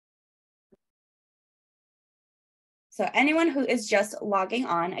So anyone who is just logging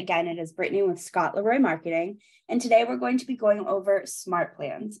on, again, it is Brittany with Scott Leroy Marketing. And today we're going to be going over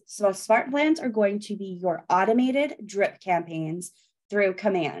SmartPlans. So SmartPlans are going to be your automated drip campaigns through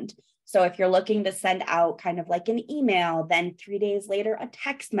command. So if you're looking to send out kind of like an email, then 3 days later, a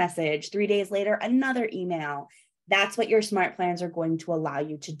text message, 3 days later, another email, that's what your SmartPlans are going to allow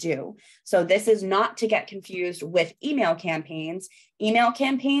you to do. So this is not to get confused with email campaigns. Email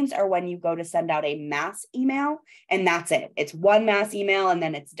campaigns are when you go to send out a mass email and that's it. It's one mass email and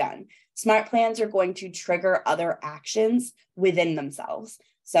then it's done. SmartPlans are going to trigger other actions within themselves.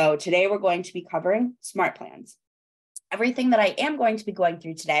 So today we're going to be covering SmartPlans. Everything that I am going to be going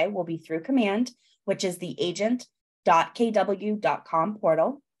through today will be through command, which is the agent.kw.com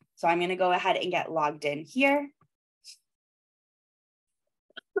portal. So I'm going to go ahead and get logged in here.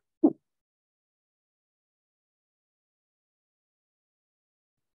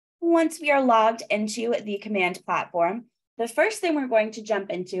 Once we are logged into the command platform, the first thing we're going to jump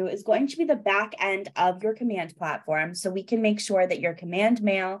into is going to be the back end of your command platform, so we can make sure that your command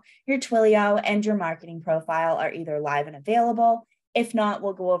mail, your Twilio, and your marketing profile are either live and available. If not,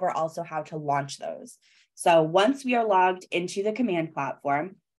 we'll go over also how to launch those. So once we are logged into the command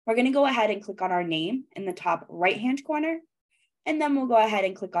platform, we're going to go ahead and click on our name in the top right-hand corner, and then we'll go ahead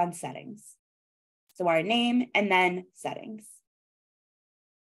and click on settings. So our name and then settings.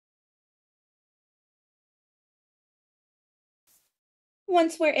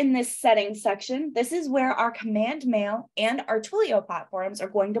 Once we're in this settings section, this is where our command mail and our Twilio platforms are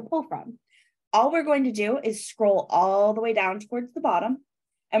going to pull from. All we're going to do is scroll all the way down towards the bottom,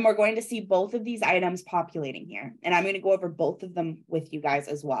 and we're going to see both of these items populating here. And I'm going to go over both of them with you guys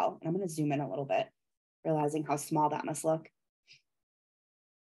as well. And I'm going to zoom in a little bit, realizing how small that must look.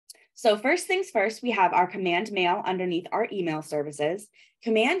 So first things first, we have our command mail underneath our email services.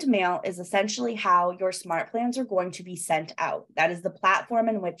 Command mail is essentially how your SmartPlans are going to be sent out. That is the platform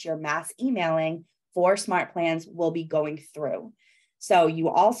in which your mass emailing for SmartPlans will be going through. So you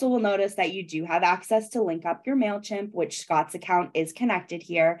also will notice that you do have access to link up your MailChimp, which Scott's account is connected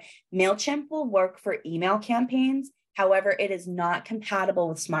here. MailChimp will work for email campaigns. However, it is not compatible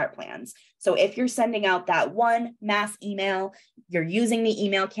with SmartPlans. So if you're sending out that one mass email, you're using the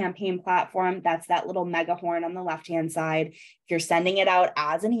email campaign platform, that's that little mega horn on the left-hand side. If you're sending it out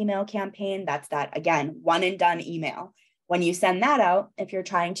as an email campaign, that's that, again, one and done email. When you send that out, if you're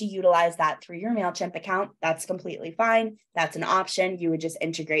trying to utilize that through your MailChimp account, that's completely fine. That's an option. You would just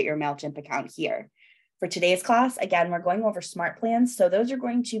integrate your MailChimp account here. For today's class, again, we're going over SmartPlans. So those are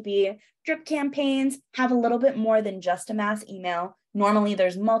going to be drip campaigns, have a little bit more than just a mass email. Normally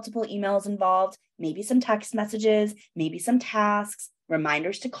there's multiple emails involved, maybe some text messages, maybe some tasks,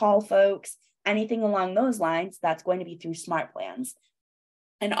 reminders to call folks, anything along those lines, that's going to be through SmartPlans.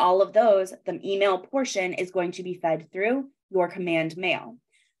 And all of those, the email portion is going to be fed through your command mail.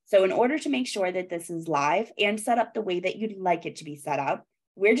 So in order to make sure that this is live and set up the way that you'd like it to be set up,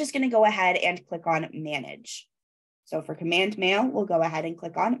 we're just going to go ahead and click on Manage. So for command mail, we'll go ahead and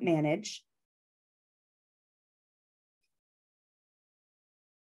click on Manage.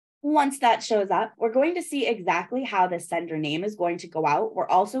 Once that shows up, we're going to see exactly how the sender name is going to go out. We're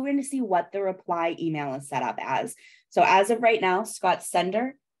also going to see what the reply email is set up as. So as of right now, Scott's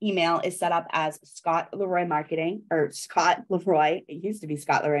sender email is set up as Scott Leroy Marketing, or Scott Leroy. It used to be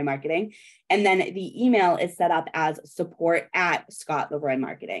Scott Leroy Marketing. And then the email is set up as support@Scott Leroy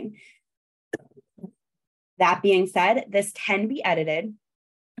Marketing. That being said, this can be edited.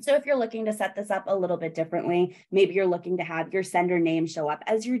 So if you're looking to set this up a little bit differently, maybe you're looking to have your sender name show up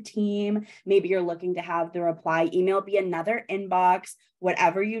as your team. Maybe you're looking to have the reply email be another inbox.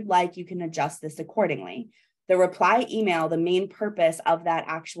 Whatever you'd like, you can adjust this accordingly. The reply email, the main purpose of that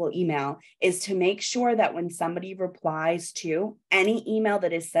actual email is to make sure that when somebody replies to any email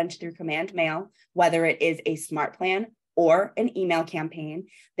that is sent through command mail, whether it is a SmartPlan or an email campaign,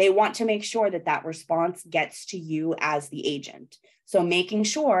 they want to make sure that that response gets to you as the agent. So making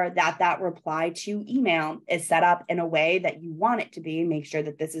sure that that reply to email is set up in a way that you want it to be, make sure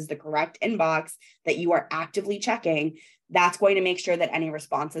that this is the correct inbox that you are actively checking, that's going to make sure that any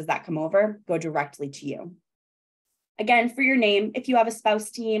responses that come over go directly to you. Again, for your name, if you have a spouse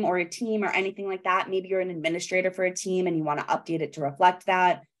team or a team or anything like that, maybe you're an administrator for a team and you want to update it to reflect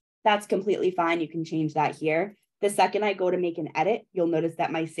that, that's completely fine. You can change that here. The second I go to make an edit, you'll notice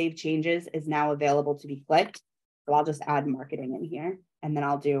that my save changes is now available to be clicked. So I'll just add marketing in here and then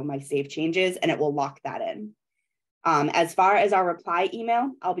I'll do my save changes and it will lock that in. As far as our reply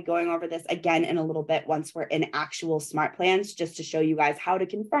email, I'll be going over this again in a little bit once we're in actual SmartPlans, just to show you guys how to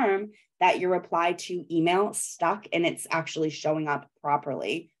confirm that your reply to email stuck and it's actually showing up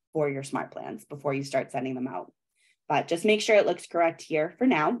properly for your SmartPlans before you start sending them out. but just make sure it looks correct here for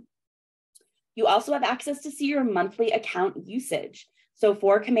now. You also have access to see your monthly account usage. So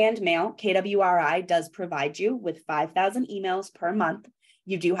for Command Mail, KWRI does provide you with 5,000 emails per month.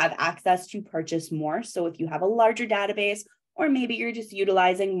 You do have access to purchase more. So if you have a larger database, or maybe you're just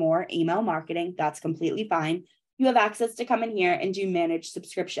utilizing more email marketing, that's completely fine. You have access to come in here and do manage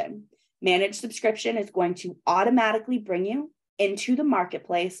subscription. Manage subscription is going to automatically bring you into the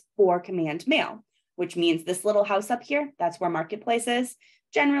marketplace for Command Mail, which means this little house up here, that's where marketplace is.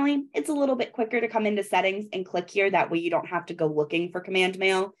 Generally, it's a little bit quicker to come into settings and click here. That way you don't have to go looking for Command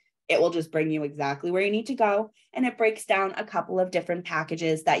Mail. It will just bring you exactly where you need to go. And it breaks down a couple of different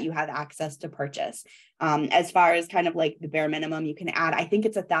packages that you have access to purchase. As far as kind of like the bare minimum, you can add, I think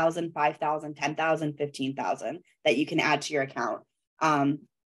it's 1,000, 5,000, 10,000, 15,000 that you can add to your account.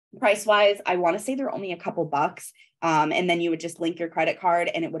 Price-wise, I want to say they're only a couple bucks. And then you would just link your credit card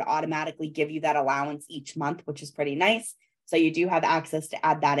and it would automatically give you that allowance each month, which is pretty nice. So you do have access to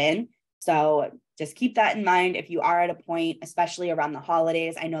add that in. So just keep that in mind if you are at a point, especially around the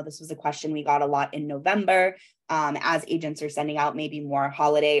holidays. I know this was a question we got a lot in November as agents are sending out maybe more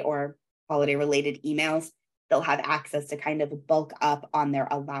holiday or holiday related emails, they'll have access to kind of bulk up on their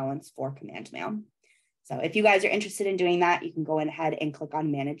allowance for Command Mail. So if you guys are interested in doing that, you can go ahead and click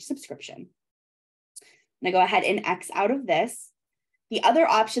on Manage Subscription. I'm going to go ahead and X out of this. The other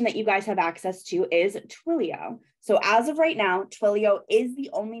option that you guys have access to is Twilio. So as of right now, Twilio is the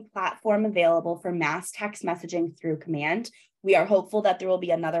only platform available for mass text messaging through Command. We are hopeful that there will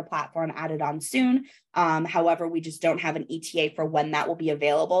be another platform added on soon. However, we just don't have an ETA for when that will be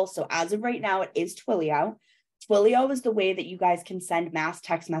available. So as of right now, it is Twilio. Twilio is the way that you guys can send mass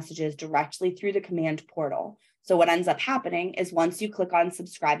text messages directly through the Command portal. So what ends up happening is once you click on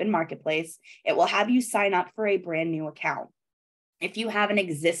Subscribe in Marketplace, it will have you sign up for a brand new account. If you have an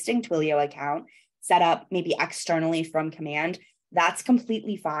existing Twilio account set up maybe externally from Command, that's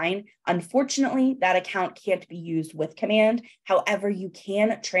completely fine. Unfortunately, that account can't be used with Command. However, you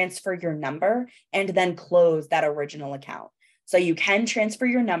can transfer your number and then close that original account. So you can transfer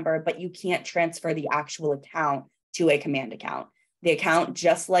your number, but you can't transfer the actual account to a Command account. The account,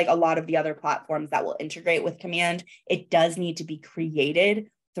 just like a lot of the other platforms that will integrate with Command, it does need to be created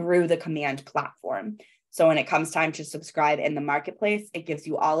through the Command platform. So when it comes time to subscribe in the marketplace, it gives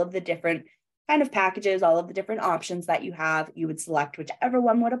you all of the different kind of packages, all of the different options that you have. You would select whichever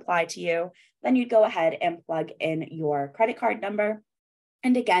one would apply to you. Then you'd go ahead and plug in your credit card number.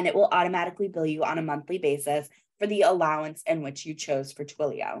 And again, it will automatically bill you on a monthly basis for the allowance in which you chose for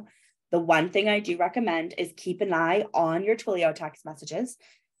Twilio. The one thing I do recommend is keep an eye on your Twilio text messages.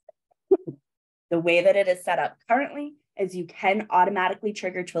 The way that it is set up currently is you can automatically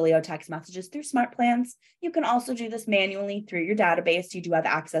trigger Twilio text messages through SmartPlans. You can also do this manually through your database. You do have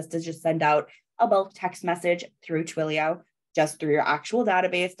access to just send out a bulk text message through Twilio, just through your actual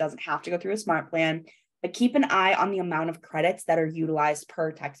database. Doesn't have to go through a SmartPlan, but keep an eye on the amount of credits that are utilized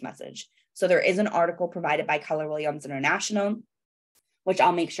per text message. So there is an article provided by Keller Williams International, which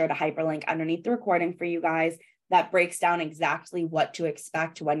I'll make sure to hyperlink underneath the recording for you guys, that breaks down exactly what to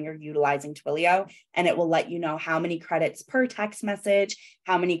expect when you're utilizing Twilio. And it will let you know how many credits per text message,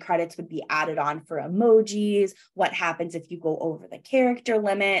 how many credits would be added on for emojis, what happens if you go over the character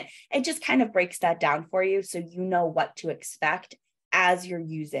limit. It just kind of breaks that down for you so you know what to expect as you're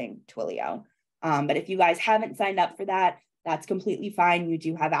using Twilio. But if you guys haven't signed up for that, that's completely fine. You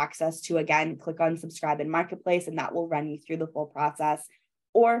do have access to, again, click on Subscribe in Marketplace, and that will run you through the full process.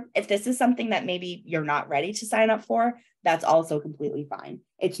 Or if this is something that maybe you're not ready to sign up for, that's also completely fine.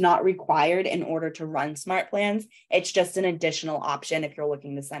 It's not required in order to run SmartPlans. It's just an additional option if you're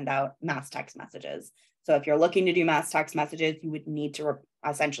looking to send out mass text messages. So if you're looking to do mass text messages, you would need to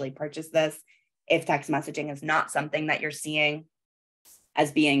essentially purchase this. If text messaging is not something that you're seeing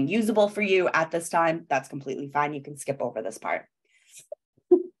as being usable for you at this time, that's completely fine. You can skip over this part.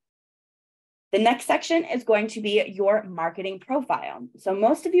 The next section is going to be your marketing profile. So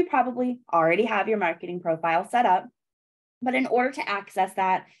most of you probably already have your marketing profile set up, but in order to access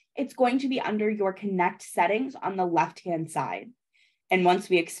that, it's going to be under your Connect settings on the left-hand side. And once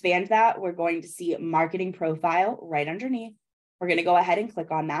we expand that, we're going to see marketing profile right underneath. We're going to go ahead and click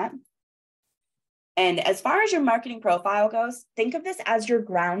on that. And as far as your marketing profile goes, think of this as your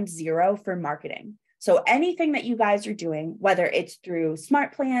ground zero for marketing. So anything that you guys are doing, whether it's through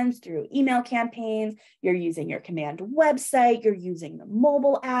SmartPlans, through email campaigns, you're using your Command website, you're using the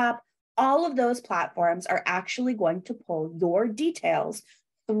mobile app, all of those platforms are actually going to pull your details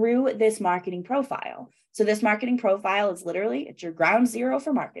through this marketing profile. So this marketing profile is literally, it's your ground zero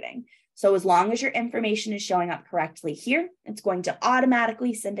for marketing. So as long as your information is showing up correctly here, it's going to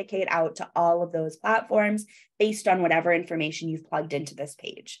automatically syndicate out to all of those platforms based on whatever information you've plugged into this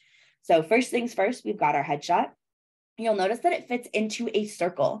page. So first things first, we've got our headshot. You'll notice that it fits into a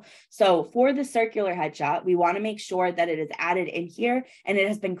circle. So for the circular headshot, we want to make sure that it is added in here and it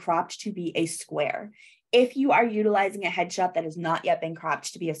has been cropped to be a square. If you are utilizing a headshot that has not yet been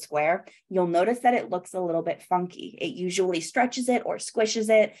cropped to be a square, you'll notice that it looks a little bit funky. It usually stretches it or squishes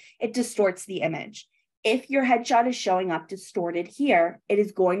it. It distorts the image. If your headshot is showing up distorted here, it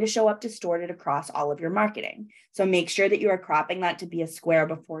is going to show up distorted across all of your marketing. So make sure that you are cropping that to be a square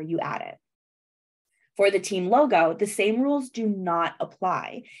before you add it. For the team logo, the same rules do not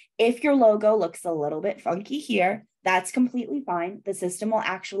apply. If your logo looks a little bit funky here, that's completely fine. The system will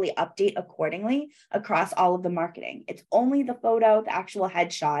actually update accordingly across all of the marketing. It's only the photo, the actual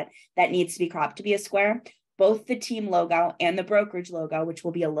headshot, that needs to be cropped to be a square. Both the team logo and the brokerage logo, which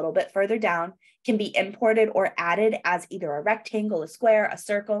will be a little bit further down, can be imported or added as either a rectangle, a square, a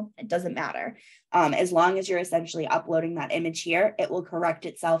circle. It doesn't matter. As long as you're essentially uploading that image here, it will correct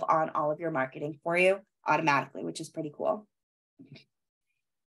itself on all of your marketing for you automatically, which is pretty cool.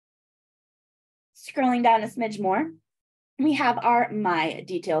 Scrolling down a smidge more, we have our My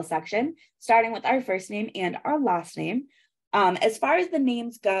Details section, starting with our first name and our last name. As far as the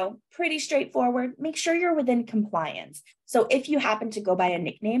names go, pretty straightforward. Make sure you're within compliance. So if you happen to go by a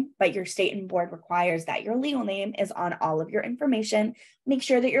nickname, but your state and board requires that your legal name is on all of your information, make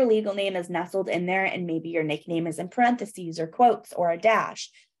sure that your legal name is nestled in there and maybe your nickname is in parentheses or quotes or a dash.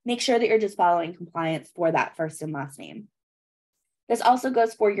 Make sure that you're just following compliance for that first and last name. This also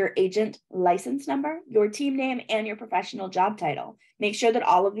goes for your agent license number, your team name, and your professional job title. Make sure that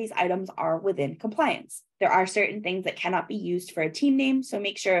all of these items are within compliance. There are certain things that cannot be used for a team name, so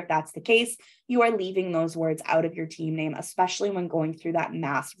make sure if that's the case, you are leaving those words out of your team name, especially when going through that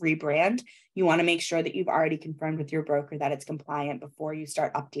mass rebrand. You want to make sure that you've already confirmed with your broker that it's compliant before you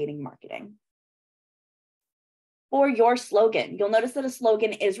start updating marketing. For your slogan, you'll notice that a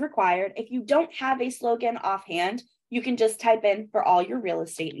slogan is required. If you don't have a slogan offhand, you can just type in for all your real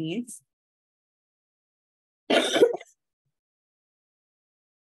estate needs.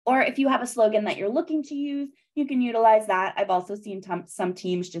 Or if you have a slogan that you're looking to use, you can utilize that. I've also seen some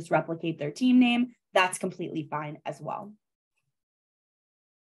teams just replicate their team name. That's completely fine as well.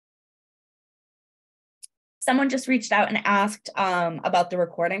 Someone just reached out and asked about the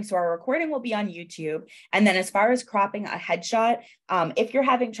recording. So our recording will be on YouTube. And then as far as cropping a headshot, if you're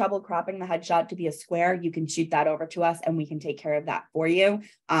having trouble cropping the headshot to be a square, you can shoot that over to us and we can take care of that for you.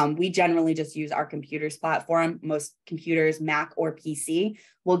 We generally just use our computers platform. Most computers, Mac or PC,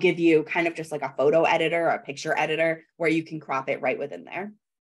 will give you kind of just like a photo editor or a picture editor where you can crop it right within there.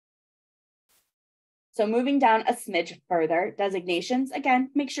 So moving down a smidge further, designations,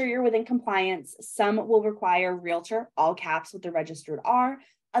 again, make sure you're within compliance. Some will require realtor, all caps with the registered R.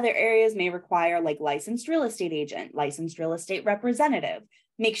 Other areas may require like licensed real estate agent, licensed real estate representative.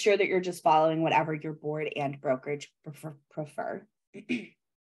 Make sure that you're just following whatever your board and brokerage prefer.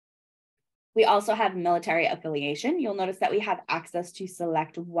 We also have military affiliation. You'll notice that we have access to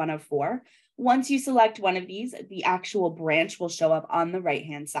select one of 4. Once you select one of these, the actual branch will show up on the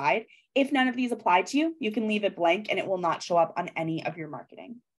right-hand side. If none of these apply to you, you can leave it blank and it will not show up on any of your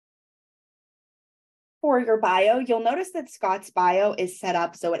marketing. For your bio, you'll notice that Scott's bio is set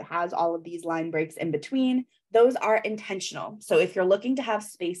up so it has all of these line breaks in between. Those are intentional. So if you're looking to have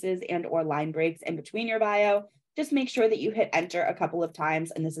spaces and or line breaks in between your bio, just make sure that you hit enter a couple of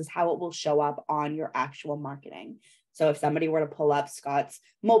times and this is how it will show up on your actual marketing. So if somebody were to pull up Scott's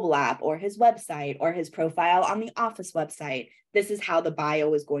mobile app or his website or his profile on the office website, this is how the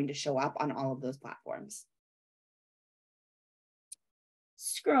bio is going to show up on all of those platforms.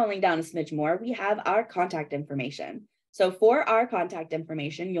 Scrolling down a smidge more, we have our contact information. So for our contact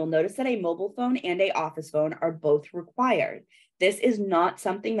information, you'll notice that a mobile phone and an office phone are both required. This is not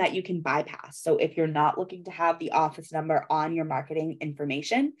something that you can bypass. So if you're not looking to have the office number on your marketing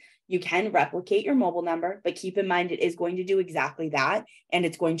information, you can replicate your mobile number, but keep in mind it is going to do exactly that, and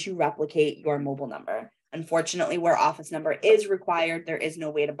it's going to replicate your mobile number. Unfortunately, where office number is required, there is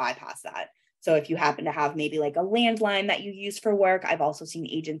no way to bypass that. So if you happen to have maybe like a landline that you use for work, I've also seen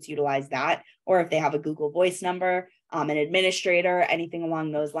agents utilize that, or if they have a Google Voice number, an administrator, anything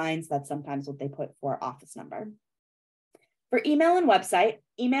along those lines, that's sometimes what they put for office number. For email and website,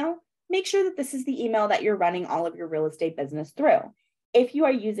 email, make sure that this is the email that you're running all of your real estate business through. If you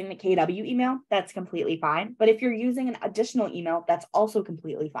are using the KW email, that's completely fine. But if you're using an additional email, that's also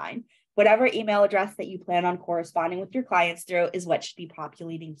completely fine. Whatever email address that you plan on corresponding with your clients through is what should be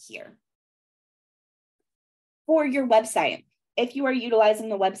populating here. For your website, If you are utilizing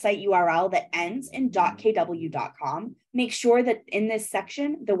the website URL that ends in .kw.com, make sure that in this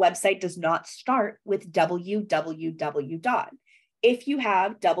section, the website does not start with www. If you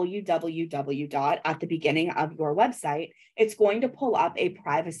have www at the beginning of your website, it's going to pull up a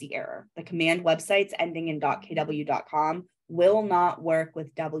privacy error. The command websites ending in .kw.com will not work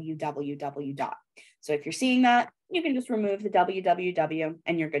with www. So if you're seeing that, you can just remove the www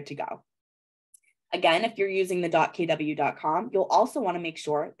and you're good to go. Again, if you're using the .kw.com, you'll also want to make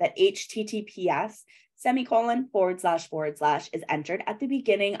sure that https // is entered at the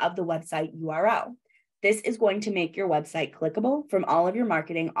beginning of the website URL. This is going to make your website clickable from all of your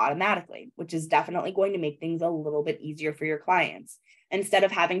marketing automatically, which is definitely going to make things a little bit easier for your clients. Instead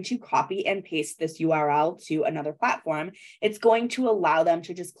of having to copy and paste this URL to another platform, it's going to allow them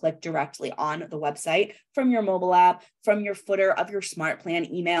to just click directly on the website from your mobile app, from your footer of your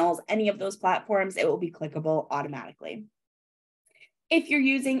SmartPlan emails, any of those platforms, it will be clickable automatically. If you're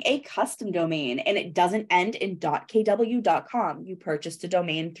using a custom domain and it doesn't end in .kw.com, you purchased a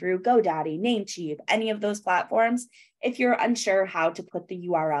domain through GoDaddy, Namecheap, any of those platforms. If you're unsure how to put the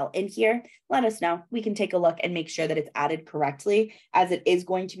URL in here, let us know. We can take a look and make sure that it's added correctly, as it is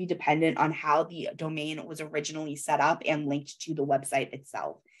going to be dependent on how the domain was originally set up and linked to the website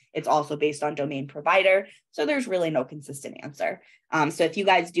itself. It's also based on domain provider, so there's really no consistent answer. So if you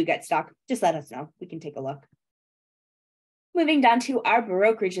guys do get stuck, just let us know. We can take a look. Moving down to our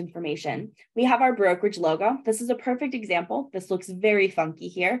brokerage information, we have our brokerage logo. This is a perfect example. This looks very funky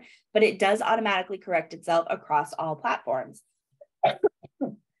here, but it does automatically correct itself across all platforms.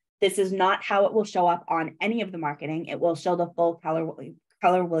 This is not how it will show up on any of the marketing. It will show the full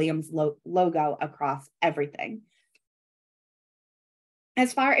Keller Williams logo across everything.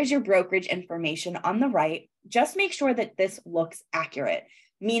 As far as your brokerage information on the right, just make sure that this looks accurate.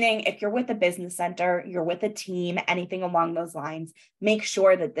 Meaning if you're with a business center, you're with a team, anything along those lines, make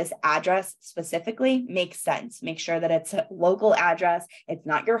sure that this address specifically makes sense. Make sure that it's a local address. It's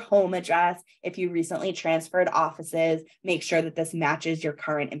not your home address. If you recently transferred offices, make sure that this matches your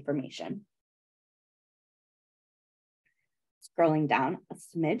current information. Scrolling down a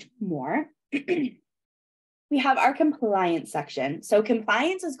smidge more. We have our compliance section. So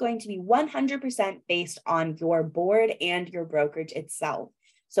compliance is going to be 100% based on your board and your brokerage itself.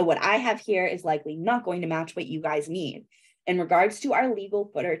 So what I have here is likely not going to match what you guys need. In regards to our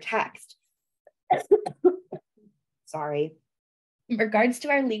legal footer text, In regards to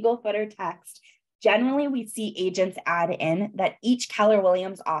our legal footer text, generally we see agents add in that each Keller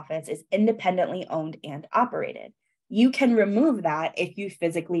Williams office is independently owned and operated. You can remove that if you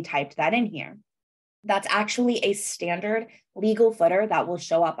physically typed that in here. That's actually a standard legal footer that will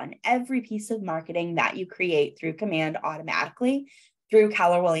show up on every piece of marketing that you create through command automatically through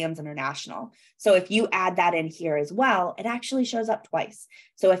Keller Williams International. So if you add that in here as well, it actually shows up twice.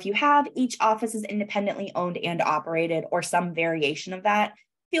 So if you have each office is independently owned and operated or some variation of that,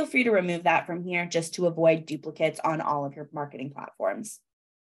 feel free to remove that from here just to avoid duplicates on all of your marketing platforms.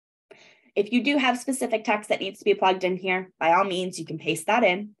 If you do have specific text that needs to be plugged in here, by all means, you can paste that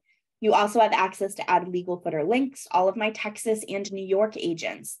in. You also have access to add legal footer links. All of my Texas and New York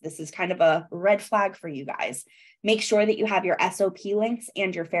agents, this is kind of a red flag for you guys. Make sure that you have your SOP links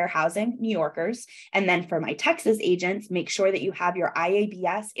and your fair housing New Yorkers. And then for my Texas agents, make sure that you have your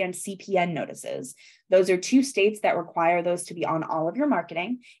IABS and CPN notices. Those are two states that require those to be on all of your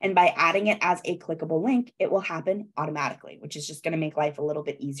marketing. And by adding it as a clickable link, it will happen automatically, which is just going to make life a little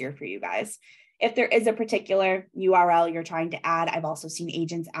bit easier for you guys. If there is a particular URL you're trying to add, I've also seen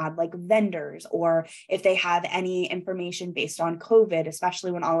agents add like vendors, or if they have any information based on COVID,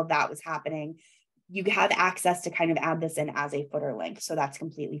 especially when all of that was happening, you have access to kind of add this in as a footer link. So that's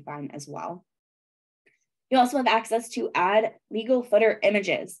completely fine as well. You also have access to add legal footer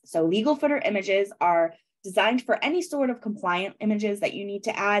images. So legal footer images are designed for any sort of compliant images that you need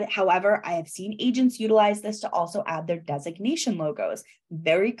to add. However, I have seen agents utilize this to also add their designation logos.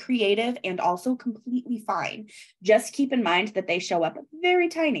 Very creative and also completely fine. Just keep in mind that they show up very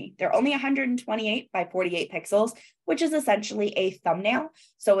tiny. They're only 128 by 48 pixels, which is essentially a thumbnail.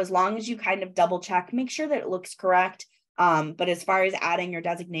 So as long as you kind of double check, make sure that it looks correct. But as far as adding your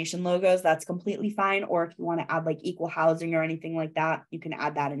designation logos, that's completely fine. Or if you want to add like equal housing or anything like that, you can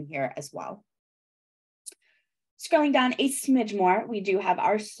add that in here as well. Scrolling down a smidge more, we do have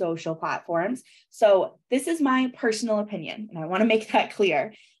our social platforms. So this is my personal opinion, and I want to make that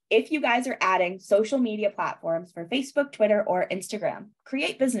clear. If you guys are adding social media platforms for Facebook, Twitter, or Instagram,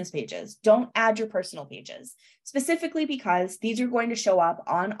 create business pages. Don't add your personal pages, specifically because these are going to show up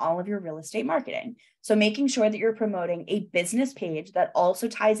on all of your real estate marketing. So making sure that you're promoting a business page that also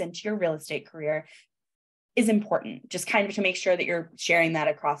ties into your real estate career is important, just kind of to make sure that you're sharing that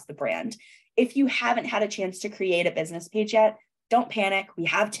across the brand. If you haven't had a chance to create a business page yet, don't panic. We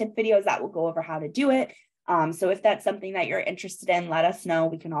have tip videos that will go over how to do it. So if that's something that you're interested in, let us know.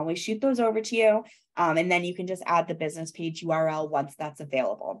 We can always shoot those over to you. And then you can just add the business page URL once that's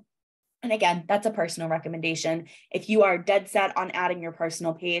available. And again, that's a personal recommendation. If you are dead set on adding your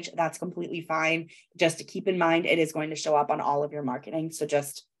personal page, that's completely fine. Just to keep in mind, it is going to show up on all of your marketing. So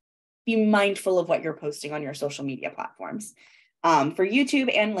just be mindful of what you're posting on your social media platforms. For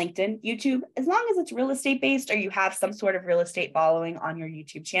YouTube and LinkedIn, YouTube, as long as it's real estate based or you have some sort of real estate following on your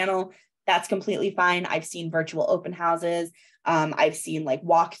YouTube channel, that's completely fine. I've seen virtual open houses. I've seen like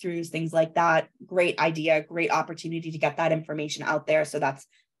walkthroughs, things like that. Great idea, great opportunity to get that information out there. So that's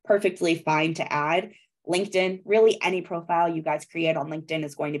perfectly fine to add. LinkedIn, really any profile you guys create on LinkedIn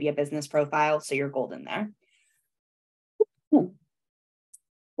is going to be a business profile. So you're golden there.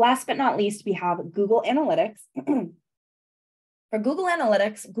 Last but not least, we have Google Analytics. For Google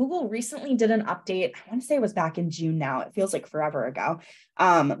Analytics, Google recently did an update. I want to say it was back in June now. It feels like forever ago.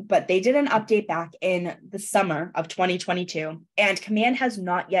 But they did an update back in the summer of 2022. And Command has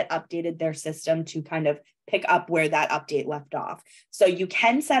not yet updated their system to kind of pick up where that update left off. So you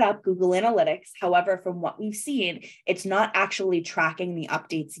can set up Google Analytics. However, from what we've seen, it's not actually tracking the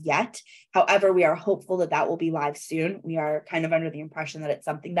updates yet. However, we are hopeful that that will be live soon. We are kind of under the impression that it's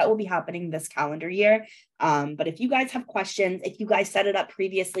something that will be happening this calendar year. But if you guys have questions, if you guys set it up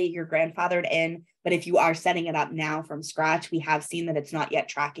previously, you're grandfathered in. But if you are setting it up now from scratch, we have seen that it's not yet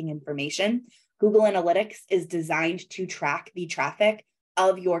tracking information. Google Analytics is designed to track the traffic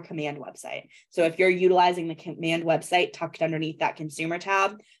of your Command website. So if you're utilizing the Command website tucked underneath that consumer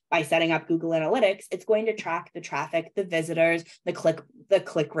tab, by setting up Google Analytics, it's going to track the traffic, the visitors, the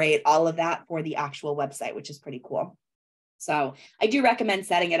click rate, all of that for the actual website, which is pretty cool. So I do recommend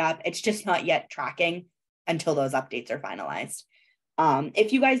setting it up. It's just not yet tracking until those updates are finalized.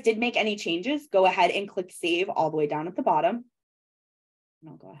 If you guys did make any changes, go ahead and click save all the way down at the bottom. And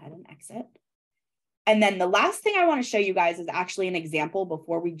I'll go ahead and exit. And then the last thing I want to show you guys is actually an example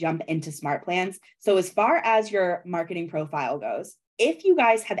before we jump into SmartPlans. So as far as your marketing profile goes, if you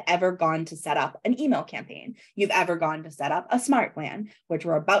guys have ever gone to set up an email campaign, you've ever gone to set up a SmartPlan, which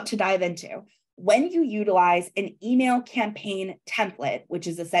we're about to dive into, when you utilize an email campaign template, which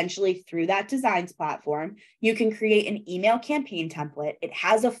is essentially through that designs platform, you can create an email campaign template. It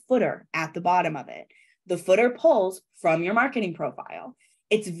has a footer at the bottom of it. The footer pulls from your marketing profile.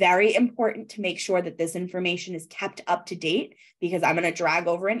 It's very important to make sure that this information is kept up to date because I'm going to drag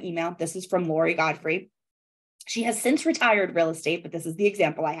over an email. This is from Lori Godfrey. She has since retired real estate, but this is the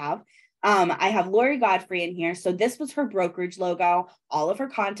example I have. I have Lori Godfrey in here. So this was her brokerage logo, all of her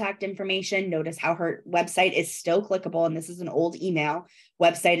contact information. Notice how her website is still clickable. And this is an old email.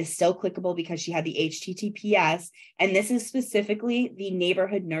 Website is still clickable because she had the HTTPS. And this is specifically the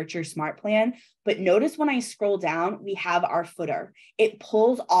Neighborhood Nurture Smart Plan. But notice when I scroll down, we have our footer. It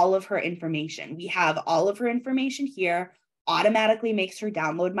pulls all of her information. We have all of her information here. Automatically makes her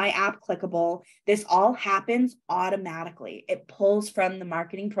download my app clickable. This all happens automatically. It pulls from the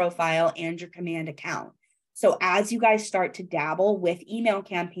marketing profile and your Command account. So as you guys start to dabble with email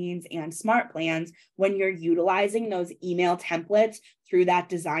campaigns and smart plans, when you're utilizing those email templates through that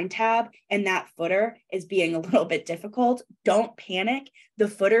design tab and that footer is being a little bit difficult, don't panic. The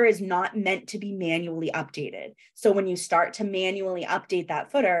footer is not meant to be manually updated. So when you start to manually update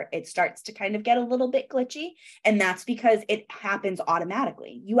that footer, it starts to kind of get a little bit glitchy. And that's because it happens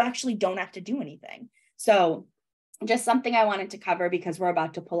automatically. You actually don't have to do anything. So just something I wanted to cover because we're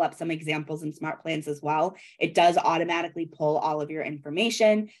about to pull up some examples in SmartPlans as well. It does automatically pull all of your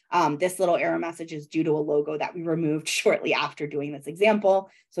information. This little error message is due to a logo that we removed shortly after doing this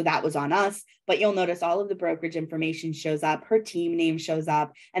example. So that was on us, but you'll notice all of the brokerage information shows up, her team name shows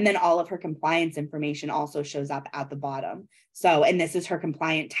up, and then all of her compliance information also shows up at the bottom. So, and this is her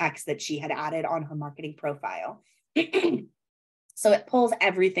compliant text that she had added on her marketing profile. So it pulls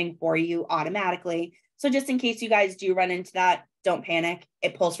everything for you automatically. So just in case you guys do run into that, don't panic.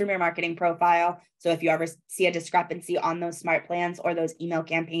 It pulls from your marketing profile. So if you ever see a discrepancy on those smart plans or those email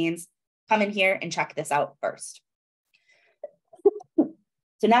campaigns, come in here and check this out first.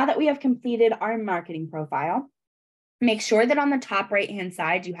 So now that we have completed our marketing profile, make sure that on the top right-hand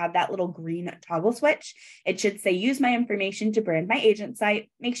side, you have that little green toggle switch. It should say, use my information to brand my agent site.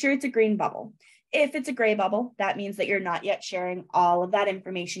 Make sure it's a green bubble. If it's a gray bubble, that means that you're not yet sharing all of that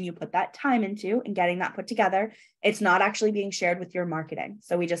information you put that time into and getting that put together. It's not actually being shared with your marketing.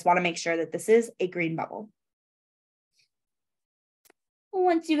 So we just want to make sure that this is a green bubble.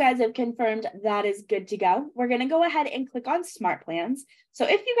 Once you guys have confirmed that is good to go, we're going to go ahead and click on Smart Plans. So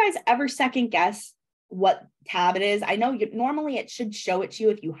if you guys ever second guess what tab it is. I know normally it should show it to you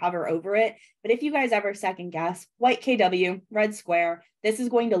if you hover over it, but if you guys ever second guess, white KW, red square, this is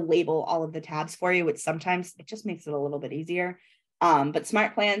going to label all of the tabs for you, which sometimes it just makes it a little bit easier. But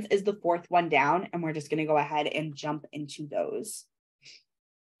SmartPlans is the fourth one down, and we're just going to go ahead and jump into those.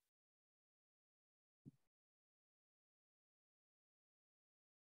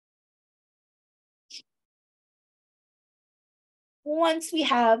 Once we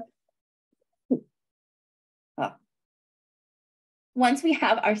have our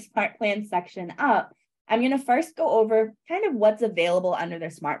SmartPlans section up, I'm going to first go over kind of what's available under the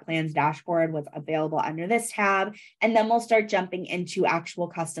SmartPlans dashboard, what's available under this tab, and then we'll start jumping into actual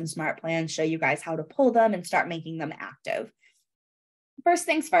custom SmartPlans, show you guys how to pull them and start making them active. First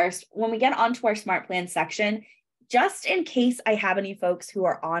things first, when we get onto our SmartPlans section, just in case I have any folks who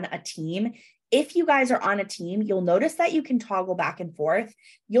are on a team, if you guys are on a team, you'll notice that you can toggle back and forth.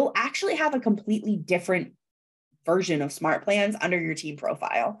 You'll actually have a completely different version of SmartPlans under your team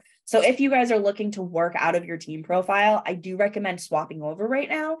profile. So if you guys are looking to work out of your team profile, I do recommend swapping over right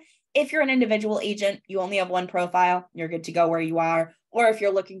now. If you're an individual agent, you only have one profile, you're good to go where you are. Or if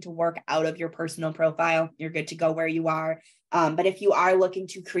you're looking to work out of your personal profile, you're good to go where you are. But if you are looking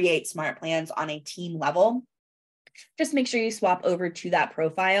to create SmartPlans on a team level, just make sure you swap over to that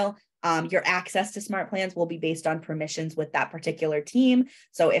profile. Your access to SmartPlans will be based on permissions with that particular team.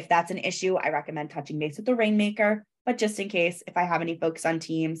 So if that's an issue, I recommend touching base with the Rainmaker. But just in case, if I have any folks on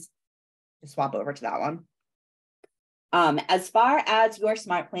teams, just swap over to that one. As far as your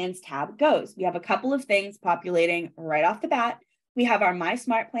SmartPlans tab goes, we have a couple of things populating right off the bat. We have our My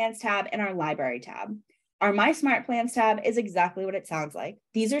SmartPlans tab and our Library tab. Our My SmartPlans tab is exactly what it sounds like.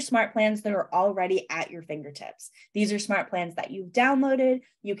 These are SmartPlans that are already at your fingertips. These are SmartPlans that you've downloaded.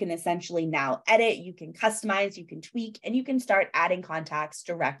 You can essentially now edit, you can customize, you can tweak, and you can start adding contacts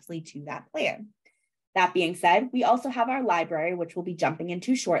directly to that plan. That being said, we also have our library, which we'll be jumping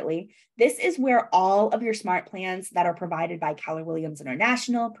into shortly. This is where all of your SmartPlans that are provided by Keller Williams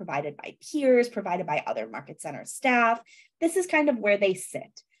International, provided by peers, provided by other Market Center staff, this is kind of where they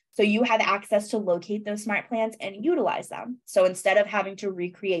sit. So you have access to locate those SmartPlans and utilize them. So instead of having to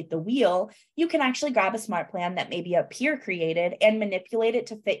recreate the wheel, you can actually grab a SmartPlan that maybe a peer created and manipulate it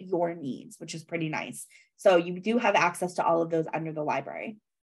to fit your needs, which is pretty nice. So you do have access to all of those under the library.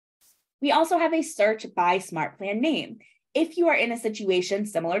 We also have a search by SmartPlan name. If you are in a situation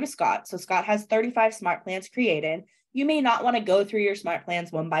similar to Scott, so Scott has 35 SmartPlans created, you may not want to go through your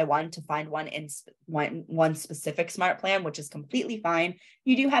SmartPlans one by one to find one specific SmartPlan, which is completely fine.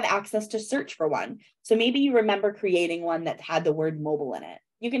 You do have access to search for one. So maybe you remember creating one that had the word mobile in it.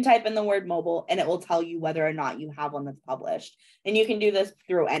 You can type in the word mobile and it will tell you whether or not you have one that's published. And you can do this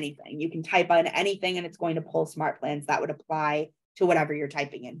through anything. You can type in anything and it's going to pull SmartPlans that would apply to whatever you're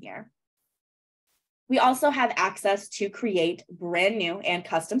typing in here. We also have access to create brand new and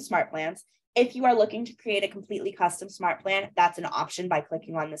custom SmartPlans. If you are looking to create a completely custom SmartPlan, that's an option by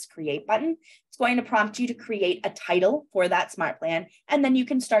clicking on this create button. It's going to prompt you to create a title for that SmartPlan, and then you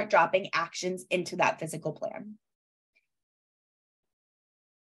can start dropping actions into that physical plan.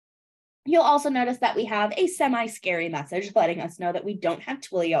 You'll also notice that we have a semi-scary message letting us know that we don't have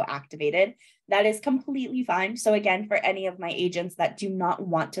Twilio activated. That is completely fine. So again, for any of my agents that do not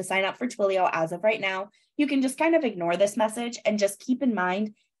want to sign up for Twilio as of right now, you can just kind of ignore this message and just keep in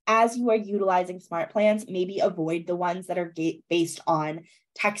mind as you are utilizing SmartPlans, maybe avoid the ones that are based on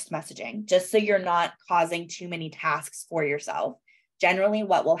text messaging, just so you're not causing too many tasks for yourself. Generally,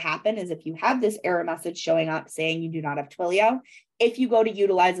 what will happen is if you have this error message showing up saying you do not have Twilio, if you go to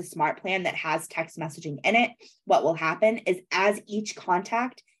utilize a SmartPlan that has text messaging in it, what will happen is as each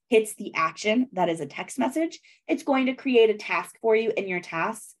contact hits the action that is a text message, it's going to create a task for you in your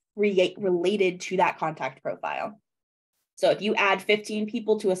tasks related to that contact profile. So if you add 15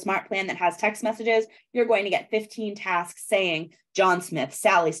 people to a SmartPlan that has text messages, you're going to get 15 tasks saying John Smith,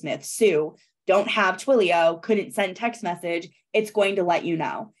 Sally Smith, Sue, don't have Twilio, couldn't send text message. It's going to let you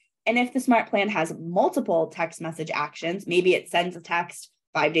know. And if the SmartPlan has multiple text message actions, maybe it sends a text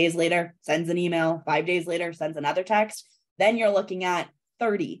 5 days later, sends an email, 5 days later, sends another text, then you're looking at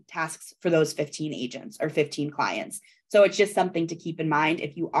 30 tasks for those 15 agents or 15 clients. So it's just something to keep in mind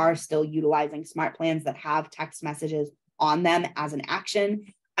if you are still utilizing SmartPlans that have text messages on them as an action.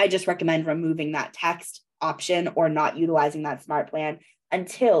 I just recommend removing that text option or not utilizing that SmartPlan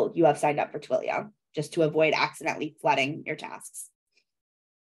until you have signed up for Twilio, just to avoid accidentally flooding your tasks.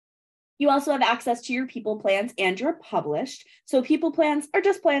 You also have access to your people plans and your published. So people plans are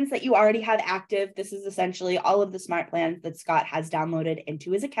just plans that you already have active. This is essentially all of the SmartPlans that Scott has downloaded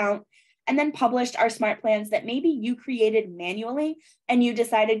into his account. And then published are SmartPlans that maybe you created manually and you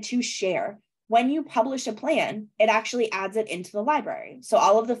decided to share. When you publish a plan, it actually adds it into the library. So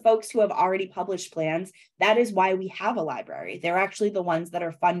all of the folks who have already published plans, that is why we have a library. They're actually the ones that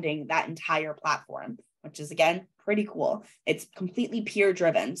are funding that entire platform, which is, again, pretty cool. It's completely peer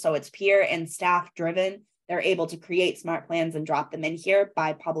driven. So it's peer and staff driven. They're able to create smart plans and drop them in here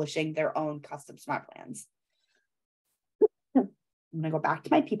by publishing their own custom smart plans. I'm going to go back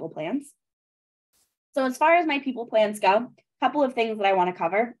to my people plans. So as far as my people plans go, a couple of things that I want to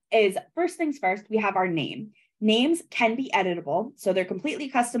cover is, first things first, we have our name. Names can be editable, so they're completely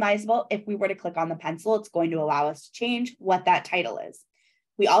customizable. If we were to click on the pencil, it's going to allow us to change what that title is.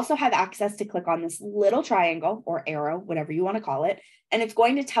 We also have access to click on this little triangle or arrow, whatever you want to call it, and it's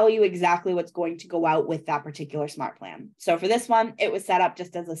going to tell you exactly what's going to go out with that particular smart plan. So for this one, it was set up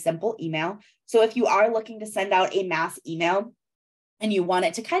just as a simple email. So if you are looking to send out a mass email and you want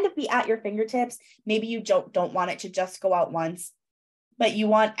it to kind of be at your fingertips, maybe you don't want it to just go out once, but you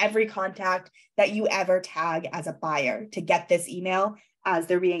want every contact that you ever tag as a buyer to get this email as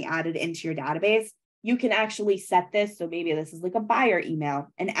they're being added into your database. You can actually set this. So maybe this is like a buyer email,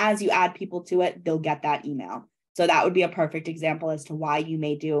 and as you add people to it, they'll get that email. So that would be a perfect example as to why you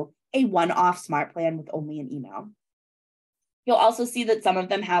may do a one-off smart plan with only an email. You'll also see that some of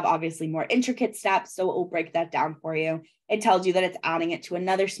them have obviously more intricate steps, so it will break that down for you. It tells you that it's adding it to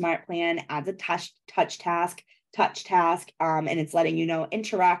another smart plan, adds a touch task, and it's letting you know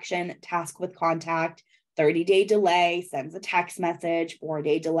interaction, task with contact, 30-day delay, sends a text message,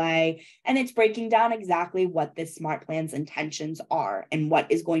 4-day delay, and it's breaking down exactly what this smart plan's intentions are and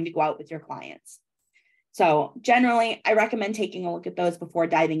what is going to go out with your clients. So generally, I recommend taking a look at those before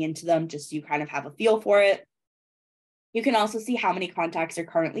diving into them, just so you kind of have a feel for it. You can also see how many contacts are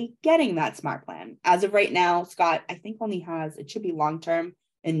currently getting that smart plan. As of right now, Scott, I think only has, it should be long-term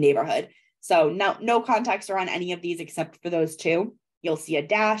and neighborhood. So no contacts are on any of these except for those two. You'll see a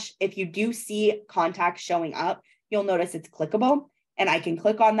dash. If you do see contacts showing up, you'll notice it's clickable, and I can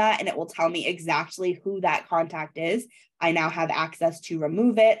click on that and it will tell me exactly who that contact is. I now have access to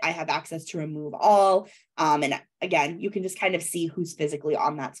remove it. I have access to remove all. And again, you can just kind of see who's physically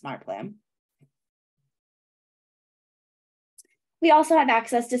on that smart plan. We also have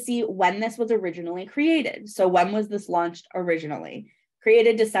access to see when this was originally created. So when was this launched originally?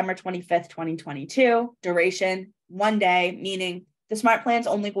 Created December 25th, 2022, duration 1 day, meaning the smart plan is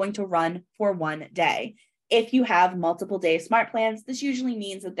only going to run for 1 day. If you have multiple day smart plans, this usually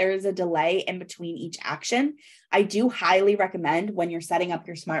means that there is a delay in between each action. I do highly recommend when you're setting up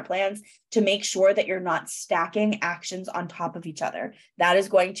your smart plans to make sure that you're not stacking actions on top of each other. That is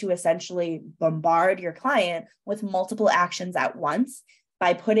going to essentially bombard your client with multiple actions at once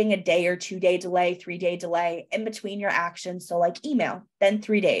by putting a day or 2-day delay, 3-day delay in between your actions. So like email, then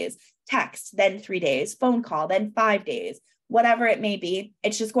 3 days, text, then 3 days, phone call, then 5 days. Whatever it may be,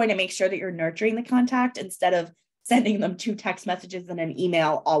 it's just going to make sure that you're nurturing the contact instead of sending them 2 text messages and an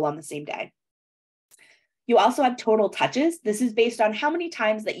email all on the same day. You also have total touches. This is based on how many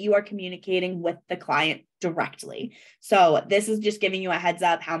times that you are communicating with the client directly. So this is just giving you a heads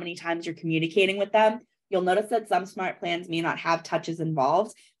up how many times you're communicating with them. You'll notice that some smart plans may not have touches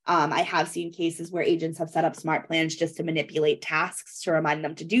involved. I have seen cases where agents have set up smart plans just to manipulate tasks to remind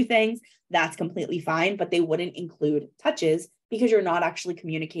them to do things. That's completely fine, but they wouldn't include touches because you're not actually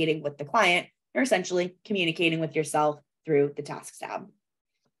communicating with the client. You're essentially communicating with yourself through the tasks tab.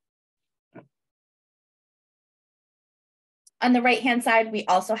 On the right-hand side, we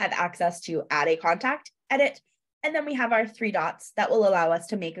also have access to add a contact, edit, and then we have our 3 dots that will allow us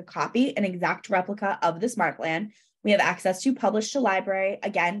to make a copy, an exact replica of the smart plan. We have access to publish to library.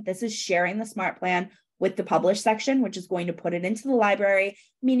 Again, this is sharing the smart plan with the publish section, which is going to put it into the library,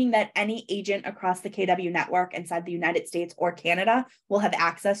 meaning that any agent across the KW network inside the United States or Canada will have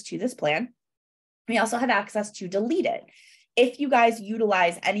access to this plan. We also have access to delete it. If you guys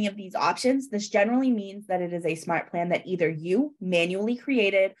utilize any of these options, this generally means that it is a smart plan that either you manually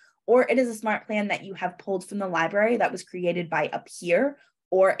created or it is a smart plan that you have pulled from the library that was created by a peer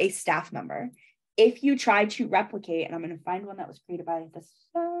or a staff member. If you try to replicate, and I'm going to find one that was created by this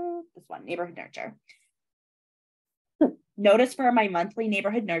one, Neighborhood Nurture. Notice for my monthly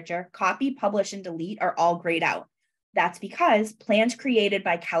Neighborhood Nurture, copy, publish, and delete are all grayed out. That's because plans created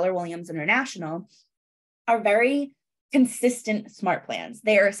by Keller Williams International are very consistent smart plans.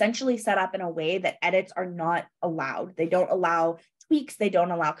 They are essentially set up in a way that edits are not allowed. They don't allow tweaks. They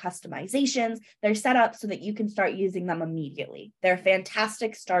don't allow customizations. They're set up so that you can start using them immediately. They're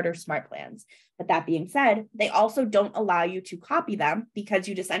fantastic starter smart plans. But that being said, they also don't allow you to copy them because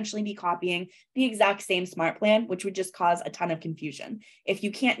you'd essentially be copying the exact same smart plan, which would just cause a ton of confusion. If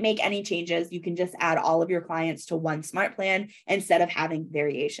you can't make any changes, you can just add all of your clients to one smart plan instead of having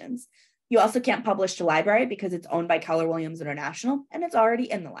variations. You also can't publish to library because it's owned by Keller Williams International and it's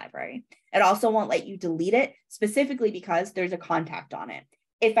already in the library. It also won't let you delete it specifically because there's a contact on it.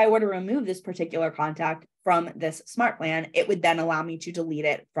 If I were to remove this particular contact from this smart plan, it would then allow me to delete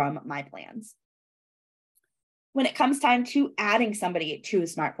it from my plans. When it comes time to adding somebody to a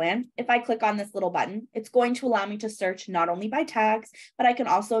smart plan, if I click on this little button, it's going to allow me to search not only by tags, but I can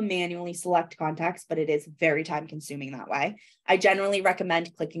also manually select contacts, but it is very time consuming that way. I generally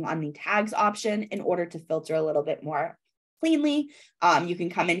recommend clicking on the tags option in order to filter a little bit more cleanly. You can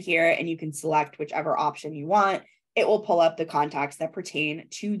come in here and you can select whichever option you want. It will pull up the contacts that pertain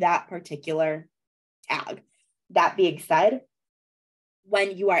to that particular tag. That being said,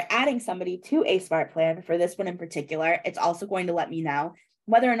 when you are adding somebody to a smart plan, for this one in particular, it's also going to let me know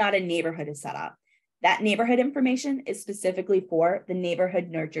whether or not a neighborhood is set up. That neighborhood information is specifically for the neighborhood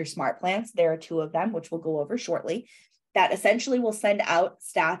nurture smart plans. There are 2 of them, which we'll go over shortly, that essentially will send out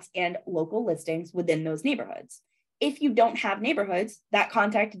stats and local listings within those neighborhoods. If you don't have neighborhoods, that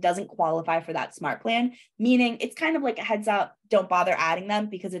contact doesn't qualify for that smart plan, meaning it's kind of like a heads up, don't bother adding them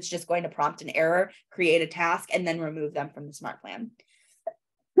because it's just going to prompt an error, create a task, and then remove them from the smart plan.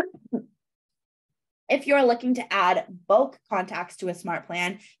 If you're looking to add bulk contacts to a smart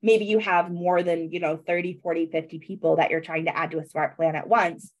plan, maybe you have more than 30, 40, 50 people that you're trying to add to a smart plan at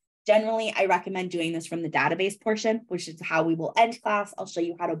once. Generally, I recommend doing this from the database portion, which is how we will end class. I'll show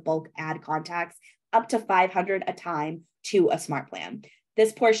you how to bulk add contacts up to 500 a time to a smart plan.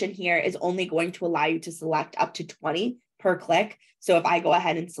 This portion here is only going to allow you to select up to 20 per click. So if I go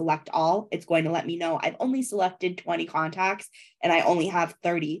ahead and select all, it's going to let me know I've only selected 20 contacts and I only have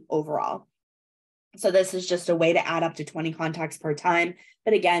 30 overall. So this is just a way to add up to 20 contacts per time.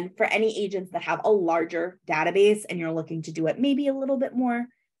 But again, for any agents that have a larger database and you're looking to do it maybe a little bit more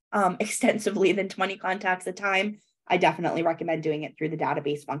extensively than 20 contacts a time, I definitely recommend doing it through the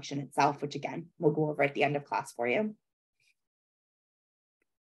database function itself, which again, we'll go over at the end of class for you.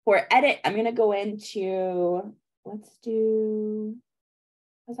 For edit, I'm going to go into, what's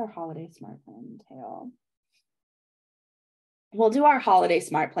our holiday smart plan entail? We'll do our holiday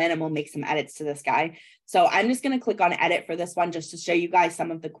smart plan and we'll make some edits to this guy. So I'm just going to click on edit for this one just to show you guys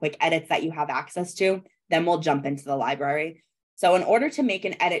some of the quick edits that you have access to. Then we'll jump into the library. So in order to make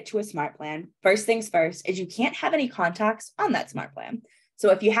an edit to a smart plan, first things first is you can't have any contacts on that smart plan.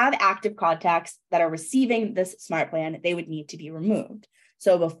 So if you have active contacts that are receiving this smart plan, they would need to be removed.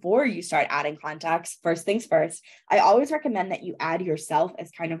 So before you start adding contacts, first things first, I always recommend that you add yourself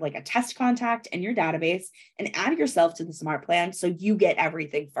as kind of like a test contact in your database and add yourself to the smart plan so you get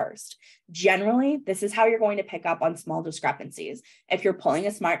everything first. Generally, this is how you're going to pick up on small discrepancies. If you're pulling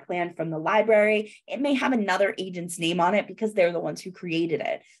a smart plan from the library, it may have another agent's name on it because they're the ones who created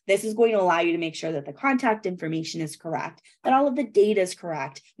it. This is going to allow you to make sure that the contact information is correct, that all of the data is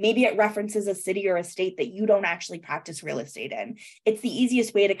correct. Maybe it references a city or a state that you don't actually practice real estate in. It's the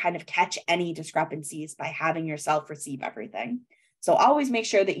easiest way to kind of catch any discrepancies by having yourself receive everything. So always make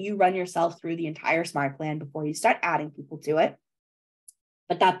sure that you run yourself through the entire smart plan before you start adding people to it.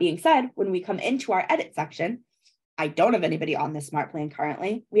 But that being said, when we come into our edit section, I don't have anybody on this smart plan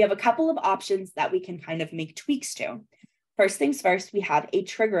currently. We have a couple of options that we can kind of make tweaks to. First things first, we have a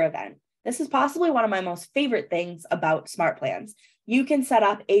trigger event. This is possibly one of my most favorite things about smart plans. You can set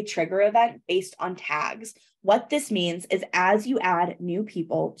up a trigger event based on tags. What this means is as you add new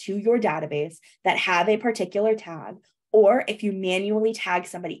people to your database that have a particular tag, or if you manually tag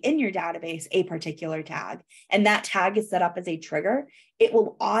somebody in your database a particular tag, and that tag is set up as a trigger, it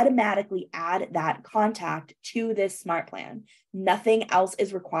will automatically add that contact to this smart plan. Nothing else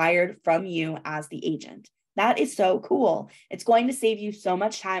is required from you as the agent. That is so cool. It's going to save you so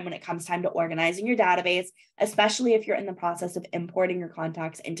much time when it comes time to organizing your database, especially if you're in the process of importing your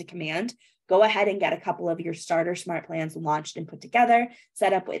contacts into Command. Go ahead and get a couple of your starter smart plans launched and put together,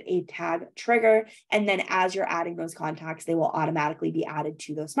 set up with a tag trigger, and then as you're adding those contacts, they will automatically be added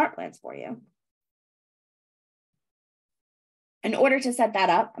to those smart plans for you. In order to set that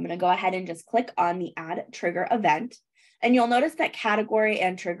up, I'm going to go ahead and just click on the Add Trigger Event. And you'll notice that category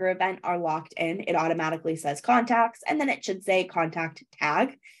and trigger event are locked in. It automatically says contacts, and then it should say contact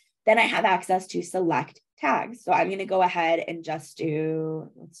tag. Then I have access to select tags. So I'm going to go ahead and just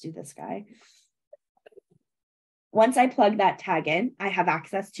let's do this guy. Once I plug that tag in, I have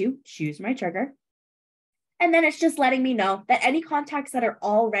access to choose my trigger. And then it's just letting me know that any contacts that are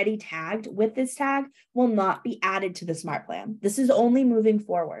already tagged with this tag will not be added to the smart plan. This is only moving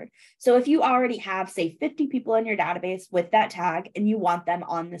forward. So if you already have, say, 50 people in your database with that tag and you want them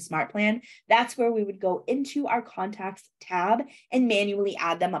on the smart plan, that's where we would go into our contacts tab and manually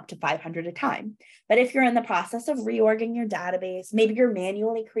add them up to 500 a time. But if you're in the process of reorging your database, maybe you're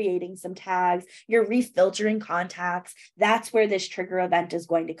manually creating some tags, you're refiltering contacts, that's where this trigger event is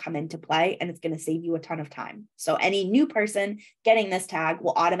going to come into play, and it's going to save you a ton of time. So any new person getting this tag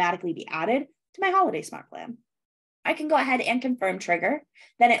will automatically be added to my holiday smart plan. I can go ahead and confirm trigger,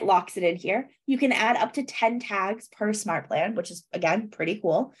 then it locks it in here. You can add up to 10 tags per smart plan, which is, again, pretty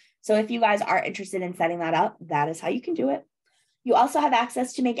cool. So if you guys are interested in setting that up, that is how you can do it. You also have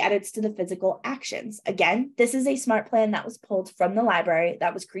access to make edits to the physical actions. Again, this is a smart plan that was pulled from the library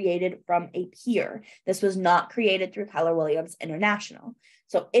that was created from a peer. This was not created through Keller Williams International.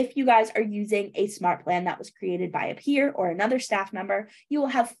 So if you guys are using a smart plan that was created by a peer or another staff member, you will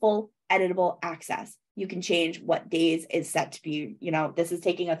have full editable access. You can change what days is set to be, this is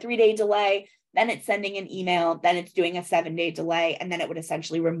taking a 3-day delay, then it's sending an email, then it's doing a 7-day delay, and then it would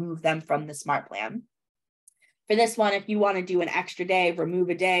essentially remove them from the smart plan. For this one, if you want to do an extra day, remove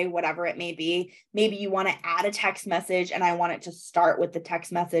a day, whatever it may be, maybe you want to add a text message and I want it to start with the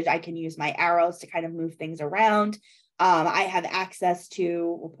text message, I can use my arrows to kind of move things around. I have access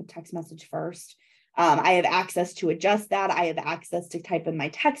to, we'll put text message first. I have access to adjust that. I have access to type in my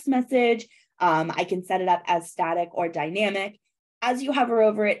text message. I can set it up as static or dynamic. As you hover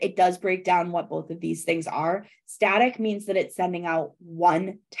over it, it does break down what both of these things are. Static means that it's sending out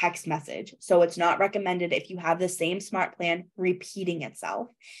one text message. So it's not recommended if you have the same smart plan repeating itself.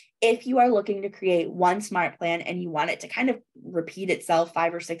 If you are looking to create one smart plan and you want it to kind of repeat itself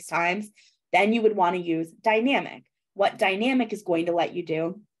 5 or 6 times, then you would want to use dynamic. What dynamic is going to let you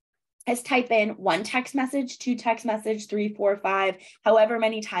do is type in 1 text message, 2 text message, 3, 4, 5, however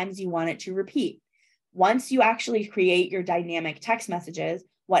many times you want it to repeat. Once you actually create your dynamic text messages,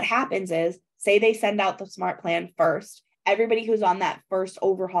 what happens is, say they send out the smart plan first, everybody who's on that first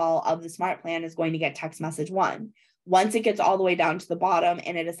overhaul of the smart plan is going to get text message 1. Once it gets all the way down to the bottom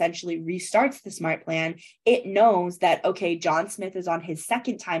and it essentially restarts the smart plan, it knows that, okay, John Smith is on his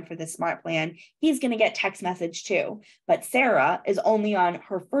second time for this smart plan. He's going to get text message 2. But Sarah is only on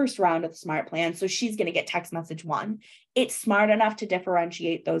her first round of the smart plan, so she's going to get text message 1. It's smart enough to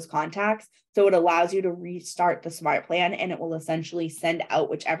differentiate those contacts. So it allows you to restart the smart plan and it will essentially send out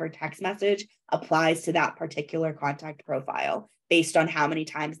whichever text message applies to that particular contact profile based on how many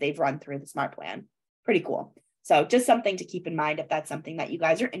times they've run through the smart plan. Pretty cool. So just something to keep in mind if that's something that you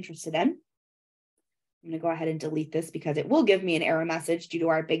guys are interested in. I'm going to go ahead and delete this because it will give me an error message due to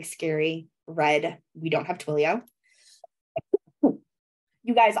our big, scary red, we don't have Twilio.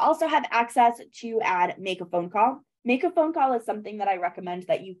 You guys also have access to add make a phone call. Make a phone call is something that I recommend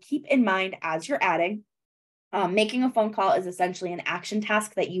that you keep in mind as you're adding. Making a phone call is essentially an action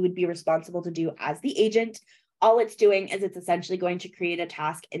task that you would be responsible to do as the agent. All it's doing is it's essentially going to create a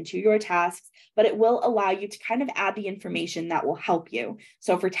task into your tasks, but it will allow you to kind of add the information that will help you.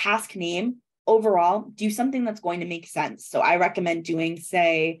 So for task name, overall, do something that's going to make sense. So I recommend doing,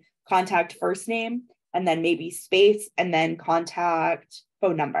 say, contact first name, and then maybe space, and then contact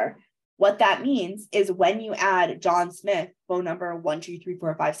phone number. What that means is when you add John Smith, phone number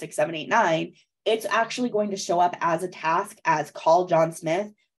 123456789, it's actually going to show up as a task as call John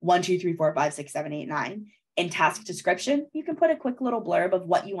Smith 123456789. In task description, you can put a quick little blurb of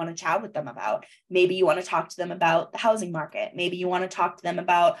what you want to chat with them about. Maybe you want to talk to them about the housing market. Maybe you want to talk to them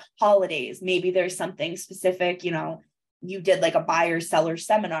about holidays. Maybe there's something specific, you did like a buyer-seller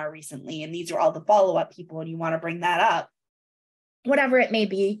seminar recently, and these are all the follow-up people, and you want to bring that up. Whatever it may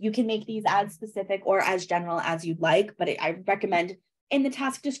be, you can make these as specific or as general as you'd like, but I recommend in the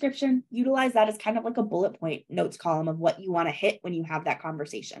task description, utilize that as kind of like a bullet point notes column of what you want to hit when you have that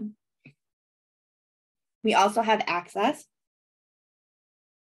conversation. We also have access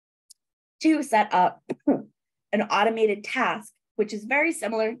to set up an automated task, which is very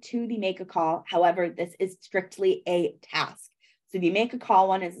similar to the make a call. However, this is strictly a task. So the make a call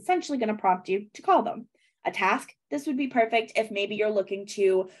one is essentially going to prompt you to call them. A task, this would be perfect if maybe you're looking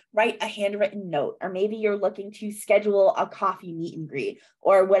to write a handwritten note, or maybe you're looking to schedule a coffee meet and greet,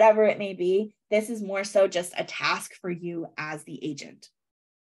 or whatever it may be. This is more so just a task for you as the agent.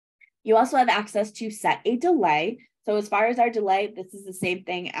 You also have access to set a delay. So as far as our delay, this is the same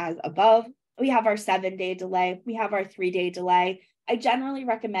thing as above. We have our 7-day delay. We have our 3-day delay. I generally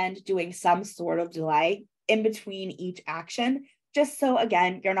recommend doing some sort of delay in between each action, just so,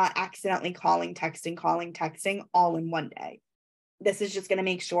 again, you're not accidentally calling, texting all in one day. This is just going to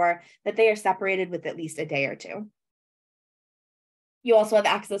make sure that they are separated with at least a day or two. You also have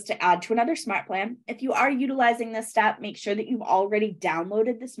access to add to another smart plan. If you are utilizing this step, make sure that you've already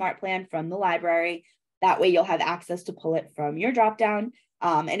downloaded the smart plan from the library. That way you'll have access to pull it from your dropdown.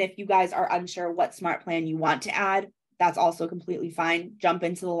 And if you guys are unsure what smart plan you want to add, that's also completely fine. Jump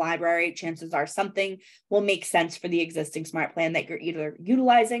into the library. Chances are something will make sense for the existing smart plan that you're either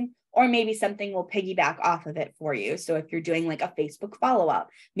utilizing, or maybe something will piggyback off of it for you. So if you're doing like a Facebook follow-up,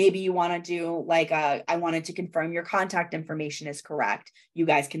 maybe you want to do like I wanted to confirm your contact information is correct. You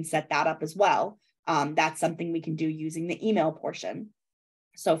guys can set that up as well. That's something we can do using the email portion.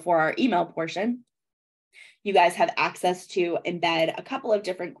 So for our email portion, you guys have access to embed a couple of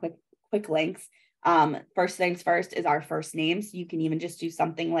different quick links. First things first is our first names. You can even just do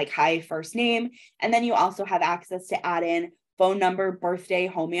something like hi first name. And then you also have access to add in phone number, birthday,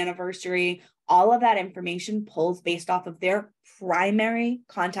 home anniversary. All of that information pulls based off of their primary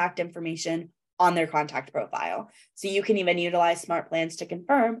contact information on their contact profile. So you can even utilize SmartPlans to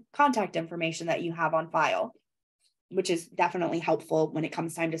confirm contact information that you have on file, which is definitely helpful when it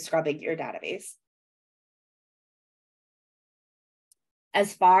comes time to scrubbing your database.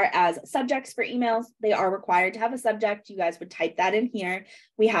 As far as subjects for emails, they are required to have a subject. You guys would type that in here.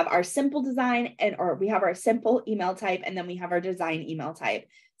 We have our simple design or we have our simple email type, and then we have our design email type.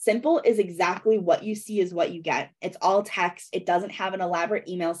 Simple is exactly what you see is what you get. It's all text. It doesn't have an elaborate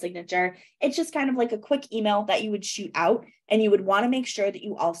email signature. It's just kind of like a quick email that you would shoot out, and you would want to make sure that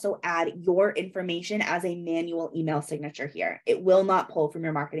you also add your information as a manual email signature here. It will not pull from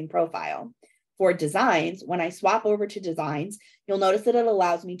your marketing profile. For designs, when I swap over to designs, you'll notice that it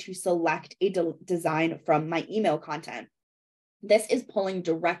allows me to select a design from my email content. This is pulling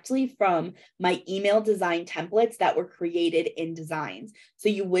directly from my email design templates that were created in designs. So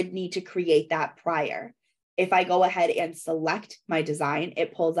you would need to create that prior. If I go ahead and select my design,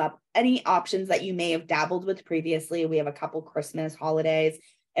 it pulls up any options that you may have dabbled with previously. We have a couple Christmas holidays.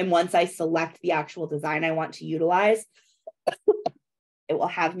 And once I select the actual design I want to utilize, it will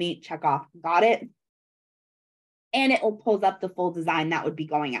have me check off, got it. And it will pull up the full design that would be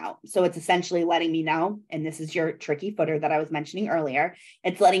going out. So it's essentially letting me know, and this is your tricky footer that I was mentioning earlier.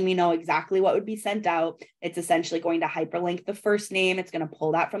 It's letting me know exactly what would be sent out. It's essentially going to hyperlink the first name. It's going to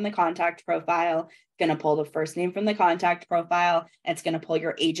pull that from the contact profile. It's going to pull the first name from the contact profile. It's going to pull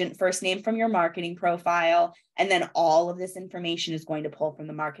your agent first name from your marketing profile. And then all of this information is going to pull from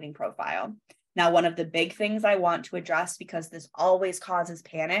the marketing profile. Now, one of the big things I want to address, because this always causes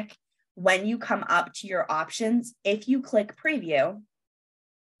panic, when you come up to your options, if you click preview,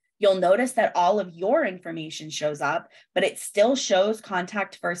 you'll notice that all of your information shows up, but it still shows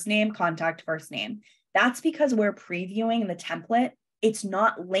contact first name, contact first name. That's because we're previewing the template. It's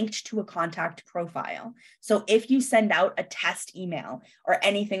not linked to a contact profile. So if you send out a test email or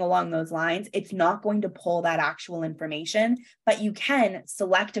anything along those lines, it's not going to pull that actual information, but you can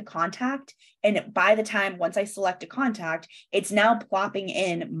select a contact. And by the time, once I select a contact, it's now plopping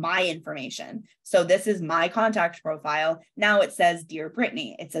in my information. So this is my contact profile. Now it says, Dear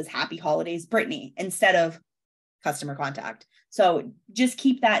Brittany. It says, Happy Holidays, Brittany, instead of customer contact. So just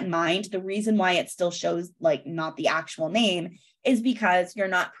keep that in mind. The reason why it still shows like not the actual name is because you're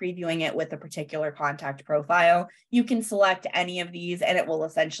not previewing it with a particular contact profile. You can select any of these and it will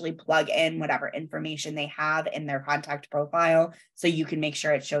essentially plug in whatever information they have in their contact profile. So you can make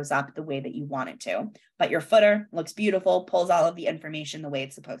sure it shows up the way that you want it to. But your footer looks beautiful, pulls all of the information the way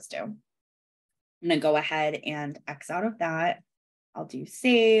it's supposed to. I'm going to go ahead and X out of that. I'll do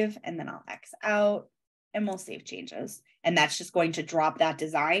save and then I'll X out. And we'll save changes. And that's just going to drop that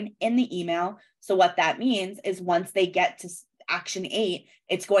design in the email. So what that means is once they get to action 8,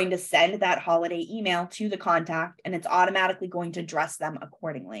 it's going to send that holiday email to the contact and it's automatically going to address them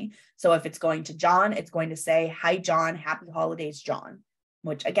accordingly. So if it's going to John, it's going to say, Hi, John, happy holidays, John,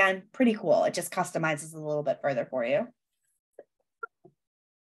 which again, pretty cool. It just customizes a little bit further for you.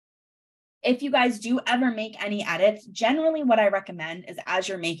 If you guys do ever make any edits, generally what I recommend is as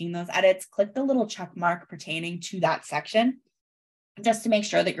you're making those edits, click the little check mark pertaining to that section, just to make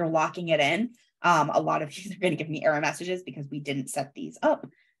sure that you're locking it in. A lot of you are going to give me error messages because we didn't set these up.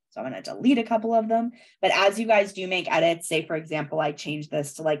 So I'm going to delete a couple of them. But as you guys do make edits, say, for example, I changed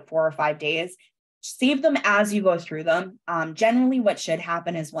this to like 4 or 5 days, save them as you go through them. Generally, what should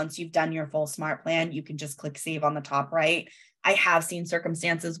happen is once you've done your full smart plan, you can just click save on the top right. I have seen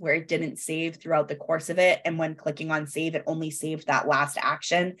circumstances where it didn't save throughout the course of it. And when clicking on save, it only saved that last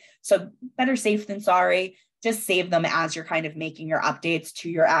action. So better safe than sorry. Just save them as you're kind of making your updates to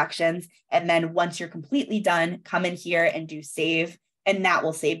your actions. And then once you're completely done, come in here and do save, and that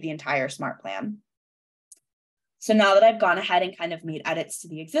will save the entire smart plan. So now that I've gone ahead and kind of made edits to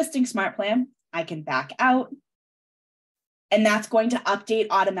the existing smart plan, I can back out. And that's going to update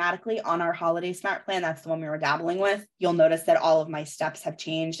automatically on our holiday smart plan. That's the one we were dabbling with. You'll notice that all of my steps have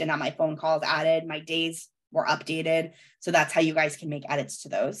changed and now my phone calls added, my days were updated. So that's how you guys can make edits to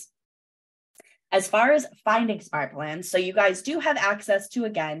those. As far as finding smart plans, so you guys do have access to,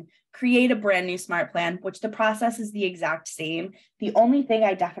 again, create a brand new smart plan, which the process is the exact same. The only thing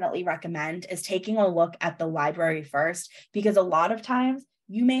I definitely recommend is taking a look at the library first, because a lot of times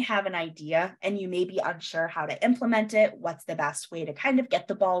you may have an idea and you may be unsure how to implement it. What's the best way to kind of get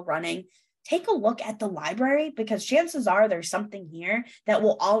the ball running? Take a look at the library, because chances are there's something here that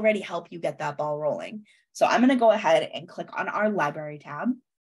will already help you get that ball rolling. So I'm going to go ahead and click on our library tab.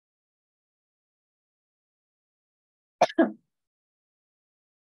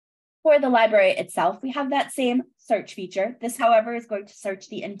 For the library itself, we have that same search feature. This, however, is going to search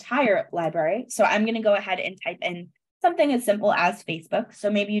the entire library. So I'm going to go ahead and type in something as simple as Facebook. So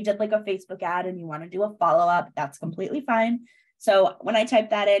maybe you did like a Facebook ad and you want to do a follow-up. That's completely fine. So when I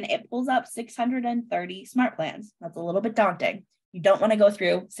type that in, it pulls up 630 smart plans. That's a little bit daunting. You don't want to go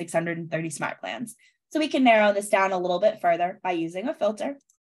through 630 smart plans. So we can narrow this down a little bit further by using a filter.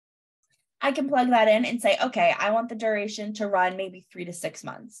 I can plug that in and say, okay, I want the duration to run maybe 3 to 6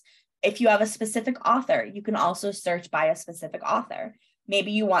 months. If you have a specific author, you can also search by a specific author.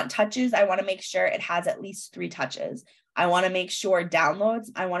 Maybe you want touches. I want to make sure it has at least 3 touches. I want to make sure downloads.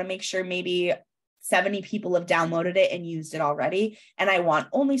 I want to make sure maybe 70 people have downloaded it and used it already. And I want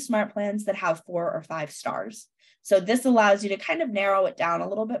only smart plans that have 4 or 5 stars. So this allows you to kind of narrow it down a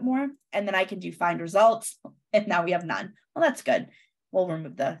little bit more. And then I can do find results. If now we have none. Well, that's good. We'll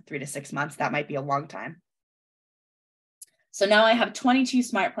remove the 3 to 6 months. That might be a long time. So now I have 22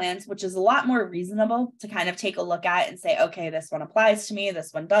 smart plans, which is a lot more reasonable to kind of take a look at and say, okay, this one applies to me,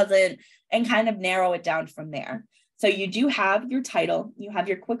 this one doesn't, and kind of narrow it down from there. So you do have your title, you have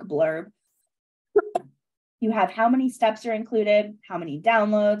your quick blurb, you have how many steps are included, how many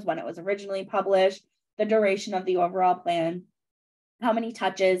downloads, when it was originally published, the duration of the overall plan, how many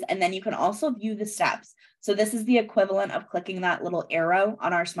touches, and then you can also view the steps. So this is the equivalent of clicking that little arrow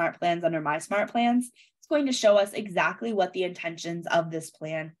on our smart plans under My Smart Plans. Going to show us exactly what the intentions of this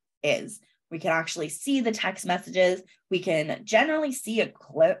plan is. We can actually see the text messages. We can generally see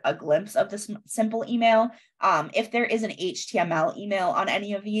a glimpse of this simple email. If there is an HTML email on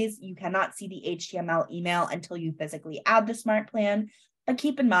any of these, you cannot see the HTML email until you physically add the smart plan. But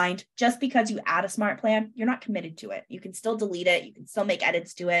keep in mind, just because you add a smart plan, you're not committed to it. You can still delete it. You can still make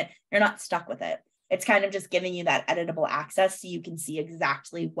edits to it. You're not stuck with it. It's kind of just giving you that editable access so you can see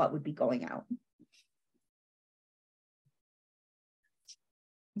exactly what would be going out.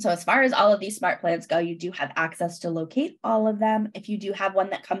 So as far as all of these smart plans go, you do have access to locate all of them. If you do have one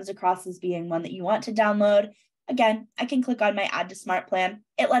that comes across as being one that you want to download, again, I can click on my add to smart plan.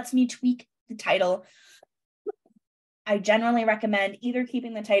 It lets me tweak the title. I generally recommend either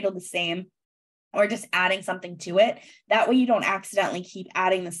keeping the title the same or just adding something to it. That way you don't accidentally keep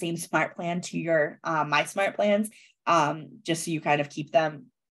adding the same smart plan to your My Smart Plans, just so you kind of keep them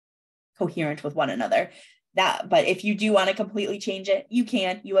coherent with one another. But if you do want to completely change it, you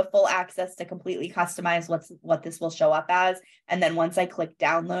can. You have full access to completely customize what this will show up as. And then once I click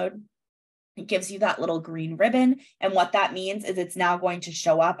download, it gives you that little green ribbon. And what that means is it's now going to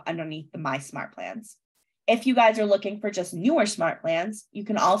show up underneath the My Smart Plans. If you guys are looking for just newer smart plans, you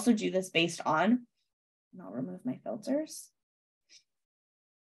can also do this based on, and I'll remove my filters.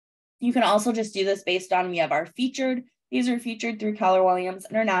 You can also just do this based on, we have our featured. These are featured through Keller Williams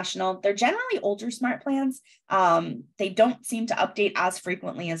International. They're generally older smart plans. They don't seem to update as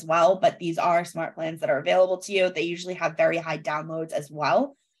frequently as well, but these are smart plans that are available to you. They usually have very high downloads as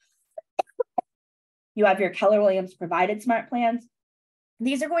well. You have your Keller Williams provided smart plans.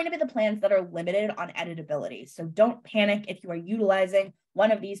 These are going to be the plans that are limited on editability. So don't panic if you are utilizing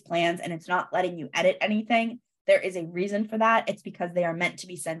one of these plans and it's not letting you edit anything. There is a reason for that. It's because they are meant to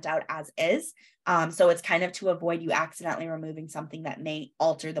be sent out as is. So it's kind of to avoid you accidentally removing something that may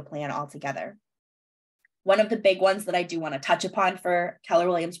alter the plan altogether. One of the big ones that I do want to touch upon for Keller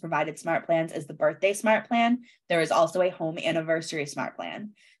Williams provided smart plans is the birthday smart plan. There is also a home anniversary smart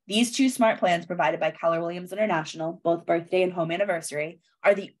plan. These two smart plans provided by Keller Williams International, both birthday and home anniversary,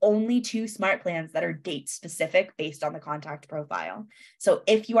 are the only two smart plans that are date specific based on the contact profile. So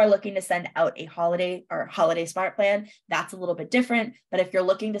if you are looking to send out a holiday smart plan, that's a little bit different. But if you're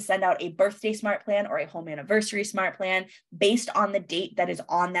looking to send out a birthday smart plan or a home anniversary smart plan based on the date that is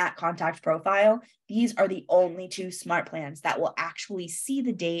on that contact profile, these are the only two smart plans that will actually see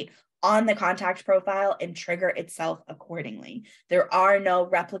the date on the contact profile and trigger itself accordingly. There are no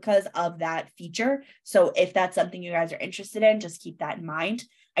replicas of that feature. So if that's something you guys are interested in, just keep that in mind.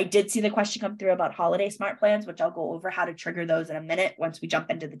 I did see the question come through about holiday smart plans, which I'll go over how to trigger those in a minute once we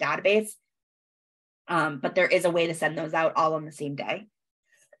jump into the database. But there is a way to send those out all on the same day.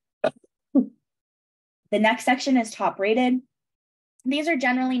 The next section is top rated. These are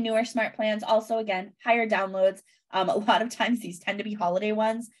generally newer smart plans. Also, again, higher downloads. A lot of times these tend to be holiday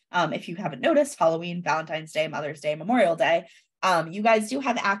ones. If you haven't noticed, Halloween, Valentine's Day, Mother's Day, Memorial Day, you guys do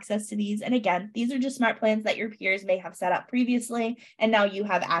have access to these. And again, these are just smart plans that your peers may have set up previously. And now you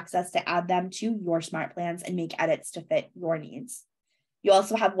have access to add them to your smart plans and make edits to fit your needs. You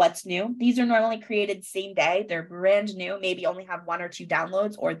also have what's new. These are normally created same day. They're brand new, maybe only have 1 or 2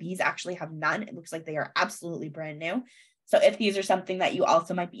 downloads, or these actually have none. It looks like they are absolutely brand new. So if these are something that you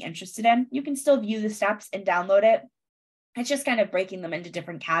also might be interested in, you can still view the steps and download it. It's just kind of breaking them into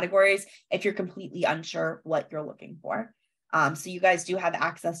different categories if you're completely unsure what you're looking for. So you guys do have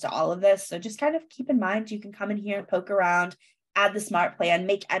access to all of this. So just kind of keep in mind, you can come in here, poke around, add the smart plan,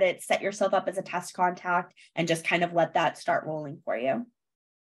 make edits, set yourself up as a test contact, and just kind of let that start rolling for you.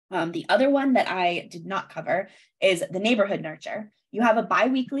 The other one that I did not cover is the neighborhood nurture. You have a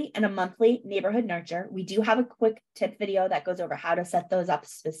bi-weekly and a monthly neighborhood nurture. We do have a quick tip video that goes over how to set those up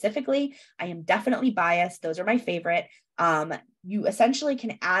specifically. I am definitely biased. Those are my favorite. You essentially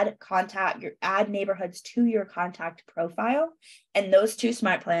can add neighborhoods to your contact profile. And those 2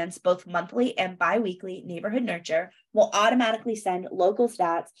 smart plans, both monthly and bi-weekly neighborhood nurture, will automatically send local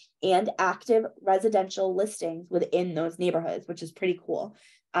stats and active residential listings within those neighborhoods, which is pretty cool.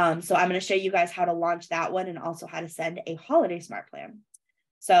 So I'm going to show you guys how to launch that one and also how to send a holiday smart plan.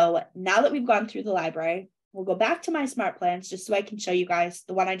 So now that we've gone through the library, we'll go back to my smart plans just so I can show you guys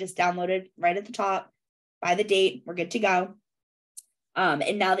the one I just downloaded right at the top by the date. We're good to go.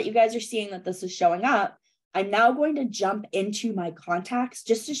 And now that you guys are seeing that this is showing up, I'm now going to jump into my contacts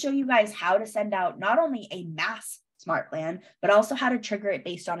just to show you guys how to send out not only a mass smart plan, but also how to trigger it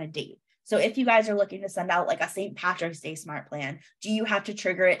based on a date. So if you guys are looking to send out like a St. Patrick's Day smart plan, do you have to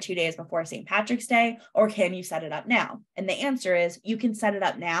trigger it 2 days before St. Patrick's Day, or can you set it up now? And the answer is you can set it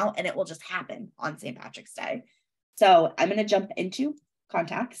up now and it will just happen on St. Patrick's Day. So I'm going to jump into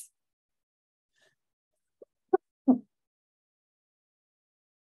contacts.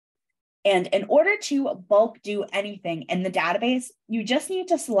 And in order to bulk do anything in the database, you just need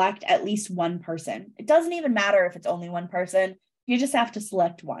to select at least one person. It doesn't even matter if it's only one person. You just have to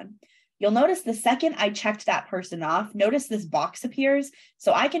select one. You'll notice the second I checked that person off, notice this box appears.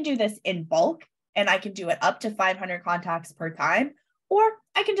 So I can do this in bulk, and I can do it up to 500 contacts per time, or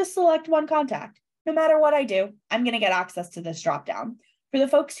I can just select one contact. No matter what I do, I'm going to get access to this dropdown. For the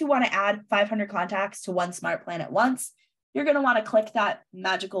folks who want to add 500 contacts to one smart plan at once, you're going to want to click that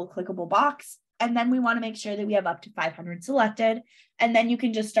magical clickable box. And then we want to make sure that we have up to 500 selected. And then you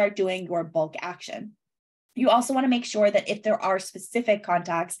can just start doing your bulk action. You also want to make sure that if there are specific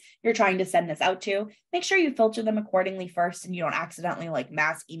contacts you're trying to send this out to, make sure you filter them accordingly first and you don't accidentally like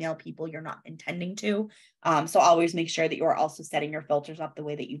mass email people you're not intending to. So always make sure that you're also setting your filters up the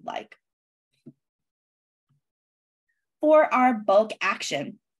way that you'd like. For our bulk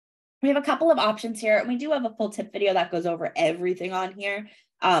action, we have a couple of options here, and we do have a full tip video that goes over everything on here.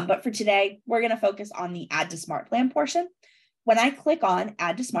 But for today, we're going to focus on the add to smart plan portion. When I click on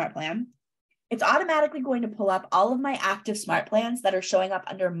add to smart plan, it's automatically going to pull up all of my active smart plans that are showing up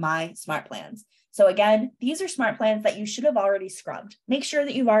under my smart plans. So again, these are smart plans that you should have already scrubbed. Make sure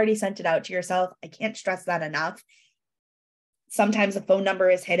that you've already sent it out to yourself. I can't stress that enough. Sometimes the phone number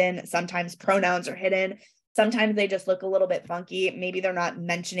is hidden. Sometimes pronouns are hidden. Sometimes they just look a little bit funky. Maybe they're not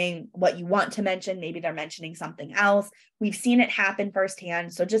mentioning what you want to mention. Maybe they're mentioning something else. We've seen it happen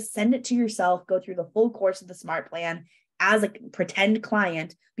firsthand. So just send it to yourself, go through the full course of the smart plan as a pretend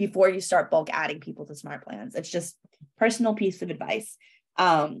client before you start bulk adding people to smart plans. It's just personal piece of advice.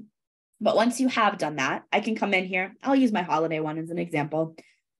 But once you have done that, I can come in here. I'll use my holiday one as an example.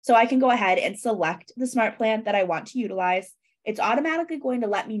 So I can go ahead and select the smart plan that I want to utilize. It's automatically going to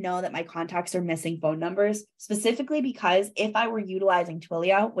let me know that my contacts are missing phone numbers, specifically because if I were utilizing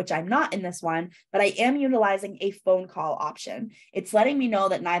Twilio, which I'm not in this one, but I am utilizing a phone call option, it's letting me know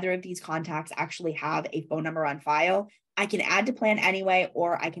that neither of these contacts actually have a phone number on file. I can add to plan anyway,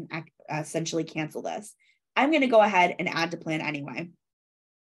 or I can essentially cancel this. I'm going to go ahead and add to plan anyway.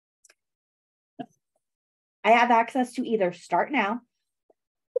 I have access to either start now.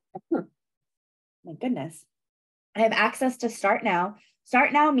 My goodness. I have access to start now,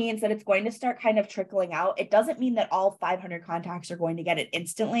 Start now means that it's going to start kind of trickling out. It doesn't mean that all 500 contacts are going to get it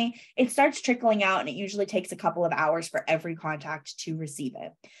instantly. It starts trickling out, and it usually takes a couple of hours for every contact to receive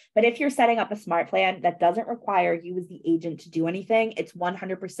it. But if you're setting up a smart plan that doesn't require you as the agent to do anything, it's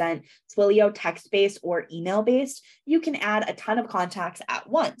 100% Twilio text-based or email-based, you can add a ton of contacts at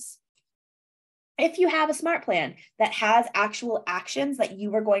once. If you have a smart plan that has actual actions that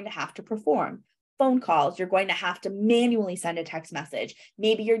you are going to have to perform, phone calls, you're going to have to manually send a text message.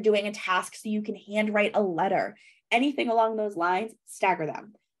 Maybe you're doing a task so you can handwrite a letter. Anything along those lines, stagger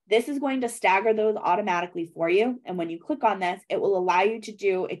them. This is going to stagger those automatically for you. And when you click on this, it will allow you to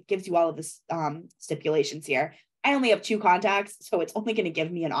do, it gives you all of this stipulations here. I only have 2 contacts, so it's only going to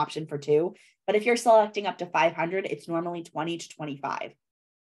give me an option for 2. But if you're selecting up to 500, it's normally 20 to 25.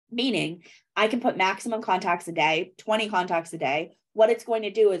 Meaning I can put maximum contacts a day, 20 contacts a day. What it's going to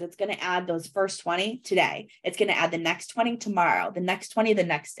do is it's going to add those first 20 today. It's going to add the next 20 tomorrow, the next 20 the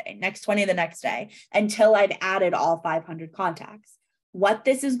next day, next 20 the next day, until I've added all 500 contacts. What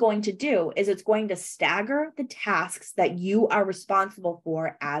this is going to do is it's going to stagger the tasks that you are responsible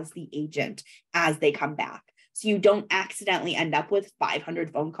for as the agent as they come back. So you don't accidentally end up with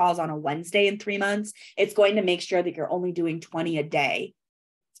 500 phone calls on a Wednesday in 3 months. It's going to make sure that you're only doing 20 a day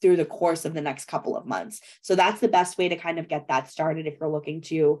through the course of the next couple of months. So that's the best way to kind of get that started if you're looking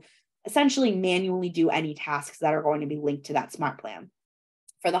to essentially manually do any tasks that are going to be linked to that smart plan.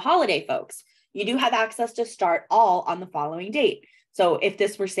 For the holiday folks, you do have access to start all on the following date. So if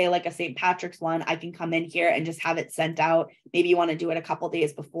this were, say, like a St. Patrick's one, I can come in here and just have it sent out. Maybe you want to do it a couple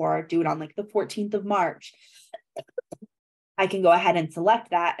days before, do it on like the 14th of March. I can go ahead and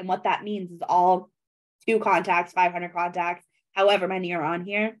select that. And what that means is all 2 contacts, 500 contacts, however many are on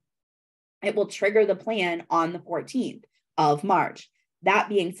here, it will trigger the plan on the 14th of March. That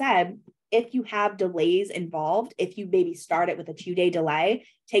being said, if you have delays involved, if you maybe start it with a 2-day delay,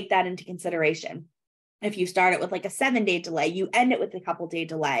 take that into consideration. If you start it with like a 7-day delay, you end it with a couple-day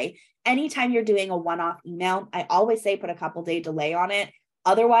delay. Anytime you're doing a one-off email, I always say put a couple-day delay on it.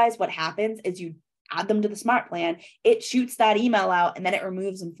 Otherwise, what happens is you add them to the smart plan, it shoots that email out, and then it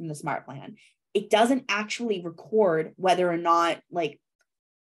removes them from the smart plan. It doesn't actually record whether or not, like, I'm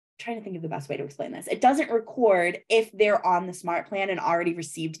trying to think of the best way to explain this. It doesn't record if they're on the smart plan and already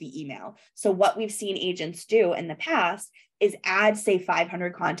received the email. So what we've seen agents do in the past is add, say,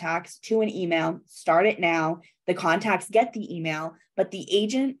 500 contacts to an email, start it now, the contacts get the email, but the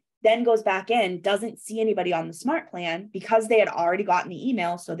agent then goes back in, doesn't see anybody on the smart plan because they had already gotten the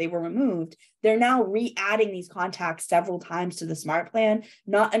email, so they were removed. They're now re-adding these contacts several times to the smart plan,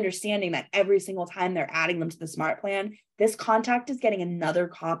 not understanding that every single time they're adding them to the smart plan, this contact is getting another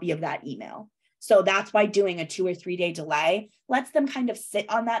copy of that email. So that's why doing a 2 or 3 day delay lets them kind of sit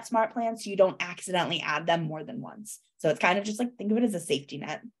on that smart plan so you don't accidentally add them more than once. So it's kind of just like, think of it as a safety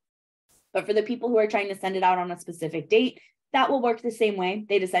net. But for the people who are trying to send it out on a specific date, that will work the same way.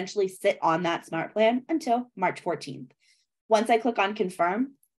 They'd essentially sit on that smart plan until March 14th. Once I click on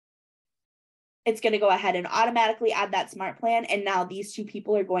confirm, it's going to go ahead and automatically add that smart plan. And now these 2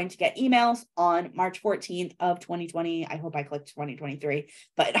 people are going to get emails on March 14th of 2020. I hope I clicked 2023,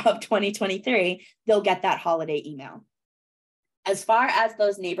 but of 2023, they'll get that holiday email. As far as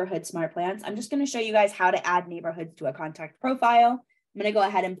those neighborhood smart plans, I'm just going to show you guys how to add neighborhoods to a contact profile. I'm going to go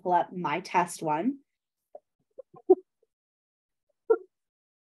ahead and pull up my test one.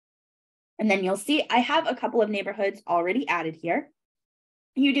 And then you'll see I have a couple of neighborhoods already added here.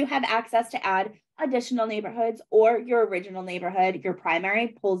 You do have access to add additional neighborhoods or your original neighborhood. Your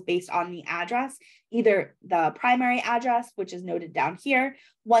primary pulls based on the address, either the primary address, which is noted down here.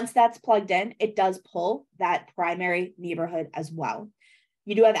 Once that's plugged in, it does pull that primary neighborhood as well.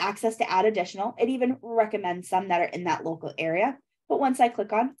 You do have access to add additional. It even recommends some that are in that local area. But once I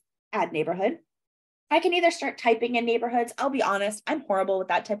click on add neighborhood, I can either start typing in neighborhoods. I'll be honest, I'm horrible with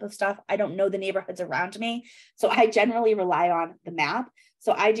that type of stuff. I don't know the neighborhoods around me. So I generally rely on the map.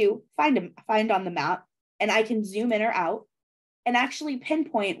 So I do find on the map, and I can zoom in or out and actually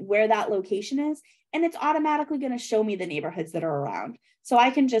pinpoint where that location is. And it's automatically going to show me the neighborhoods that are around. So I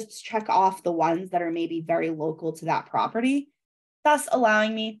can just check off the ones that are maybe very local to that property, thus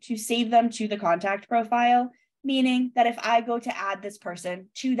allowing me to save them to the contact profile. Meaning that if I go to add this person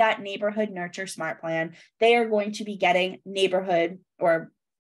to that neighborhood nurture smart plan, they are going to be getting neighborhood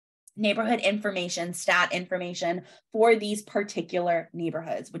information, stat information for these particular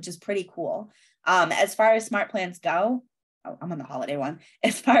neighborhoods, which is pretty cool. As far as smart plans go, I'm on the holiday one.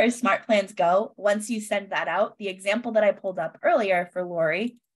 As far as smart plans go, once you send that out, the example that I pulled up earlier for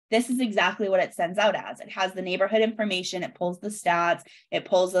Lori, this is exactly what it sends out as. It has the neighborhood information, it pulls the stats, it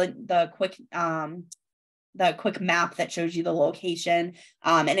pulls the quick the quick map that shows you the location.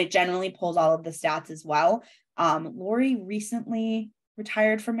 And it generally pulls all of the stats as well. Lori recently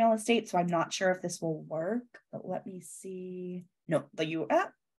retired from real estate, so I'm not sure if this will work, but let me see. No,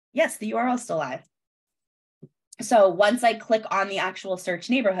 yes, the URL is still live. So once I click on the actual search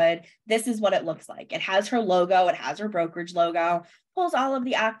neighborhood, this is what it looks like. It has her logo, it has her brokerage logo, pulls all of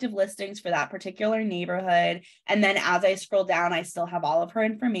the active listings for that particular neighborhood. And then as I scroll down, I still have all of her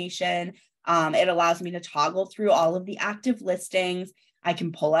information. It allows me to toggle through all of the active listings. I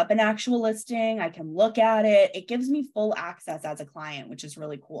can pull up an actual listing. I can look at it. It gives me full access as a client, which is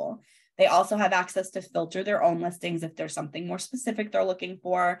really cool. They also have access to filter their own listings if there's something more specific they're looking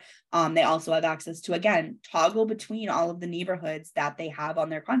for. They also have access to, again, toggle between all of the neighborhoods that they have on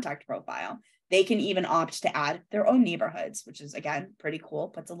their contact profile. They can even opt to add their own neighborhoods, which is, again, pretty cool.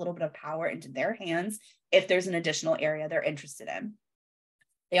 Puts a little bit of power into their hands if there's an additional area they're interested in.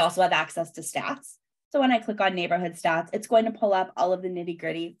 They also have access to stats. So when I click on neighborhood stats, it's going to pull up all of the nitty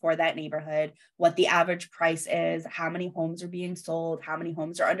gritty for that neighborhood, what the average price is, how many homes are being sold, how many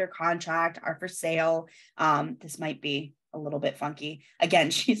homes are under contract, are for sale. This might be a little bit funky. Again,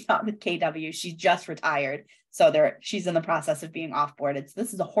 she's not with KW. She's just retired. So she's in the process of being offboarded. So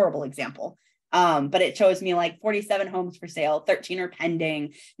this is a horrible example. But it shows me like 47 homes for sale, 13 are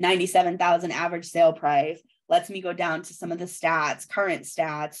pending, 97,000 average sale price. Lets me go down to some of the stats, current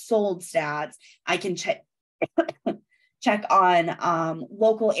stats, sold stats. I can check on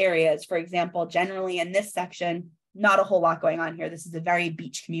local areas. For example, generally in this section, not a whole lot going on here. This is a very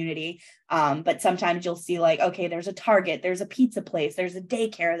beach community. But sometimes you'll see like, okay, there's a Target, there's a pizza place, there's a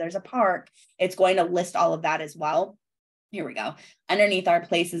daycare, there's a park. It's going to list all of that as well. Here we go. Underneath our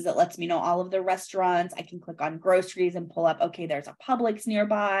places, it lets me know all of the restaurants. I can click on groceries and pull up, okay, there's a Publix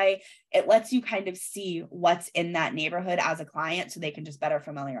nearby. It lets you kind of see what's in that neighborhood as a client so they can just better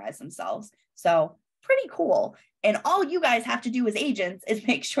familiarize themselves. So pretty cool. And all you guys have to do as agents is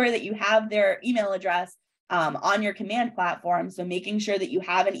make sure that you have their email address on your command platform. So making sure that you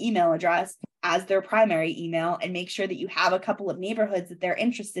have an email address as their primary email and make sure that you have a couple of neighborhoods that they're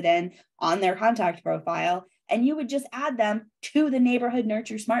interested in on their contact profile. And you would just add them to the Neighborhood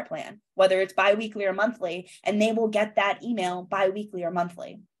Nurture Smart Plan, whether it's biweekly or monthly, and they will get that email biweekly or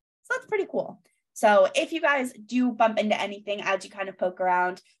monthly. So that's pretty cool. So if you guys do bump into anything as you kind of poke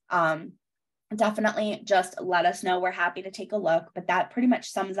around, definitely just let us know. We're happy to take a look, but that pretty much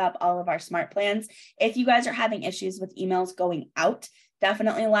sums up all of our smart plans. If you guys are having issues with emails going out,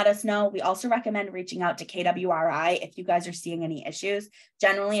 definitely let us know. We also recommend reaching out to KWRI if you guys are seeing any issues.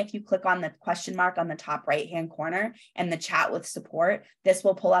 Generally, if you click on the question mark on the top right-hand corner and the chat with support, this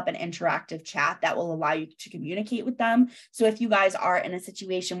will pull up an interactive chat that will allow you to communicate with them. So if you guys are in a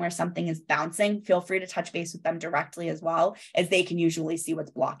situation where something is bouncing, feel free to touch base with them directly as well, as they can usually see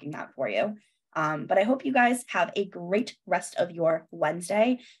what's blocking that for you. But I hope you guys have a great rest of your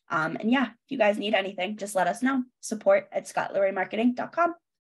Wednesday. And yeah, if you guys need anything, just let us know. Support@scottloraymarketing.com.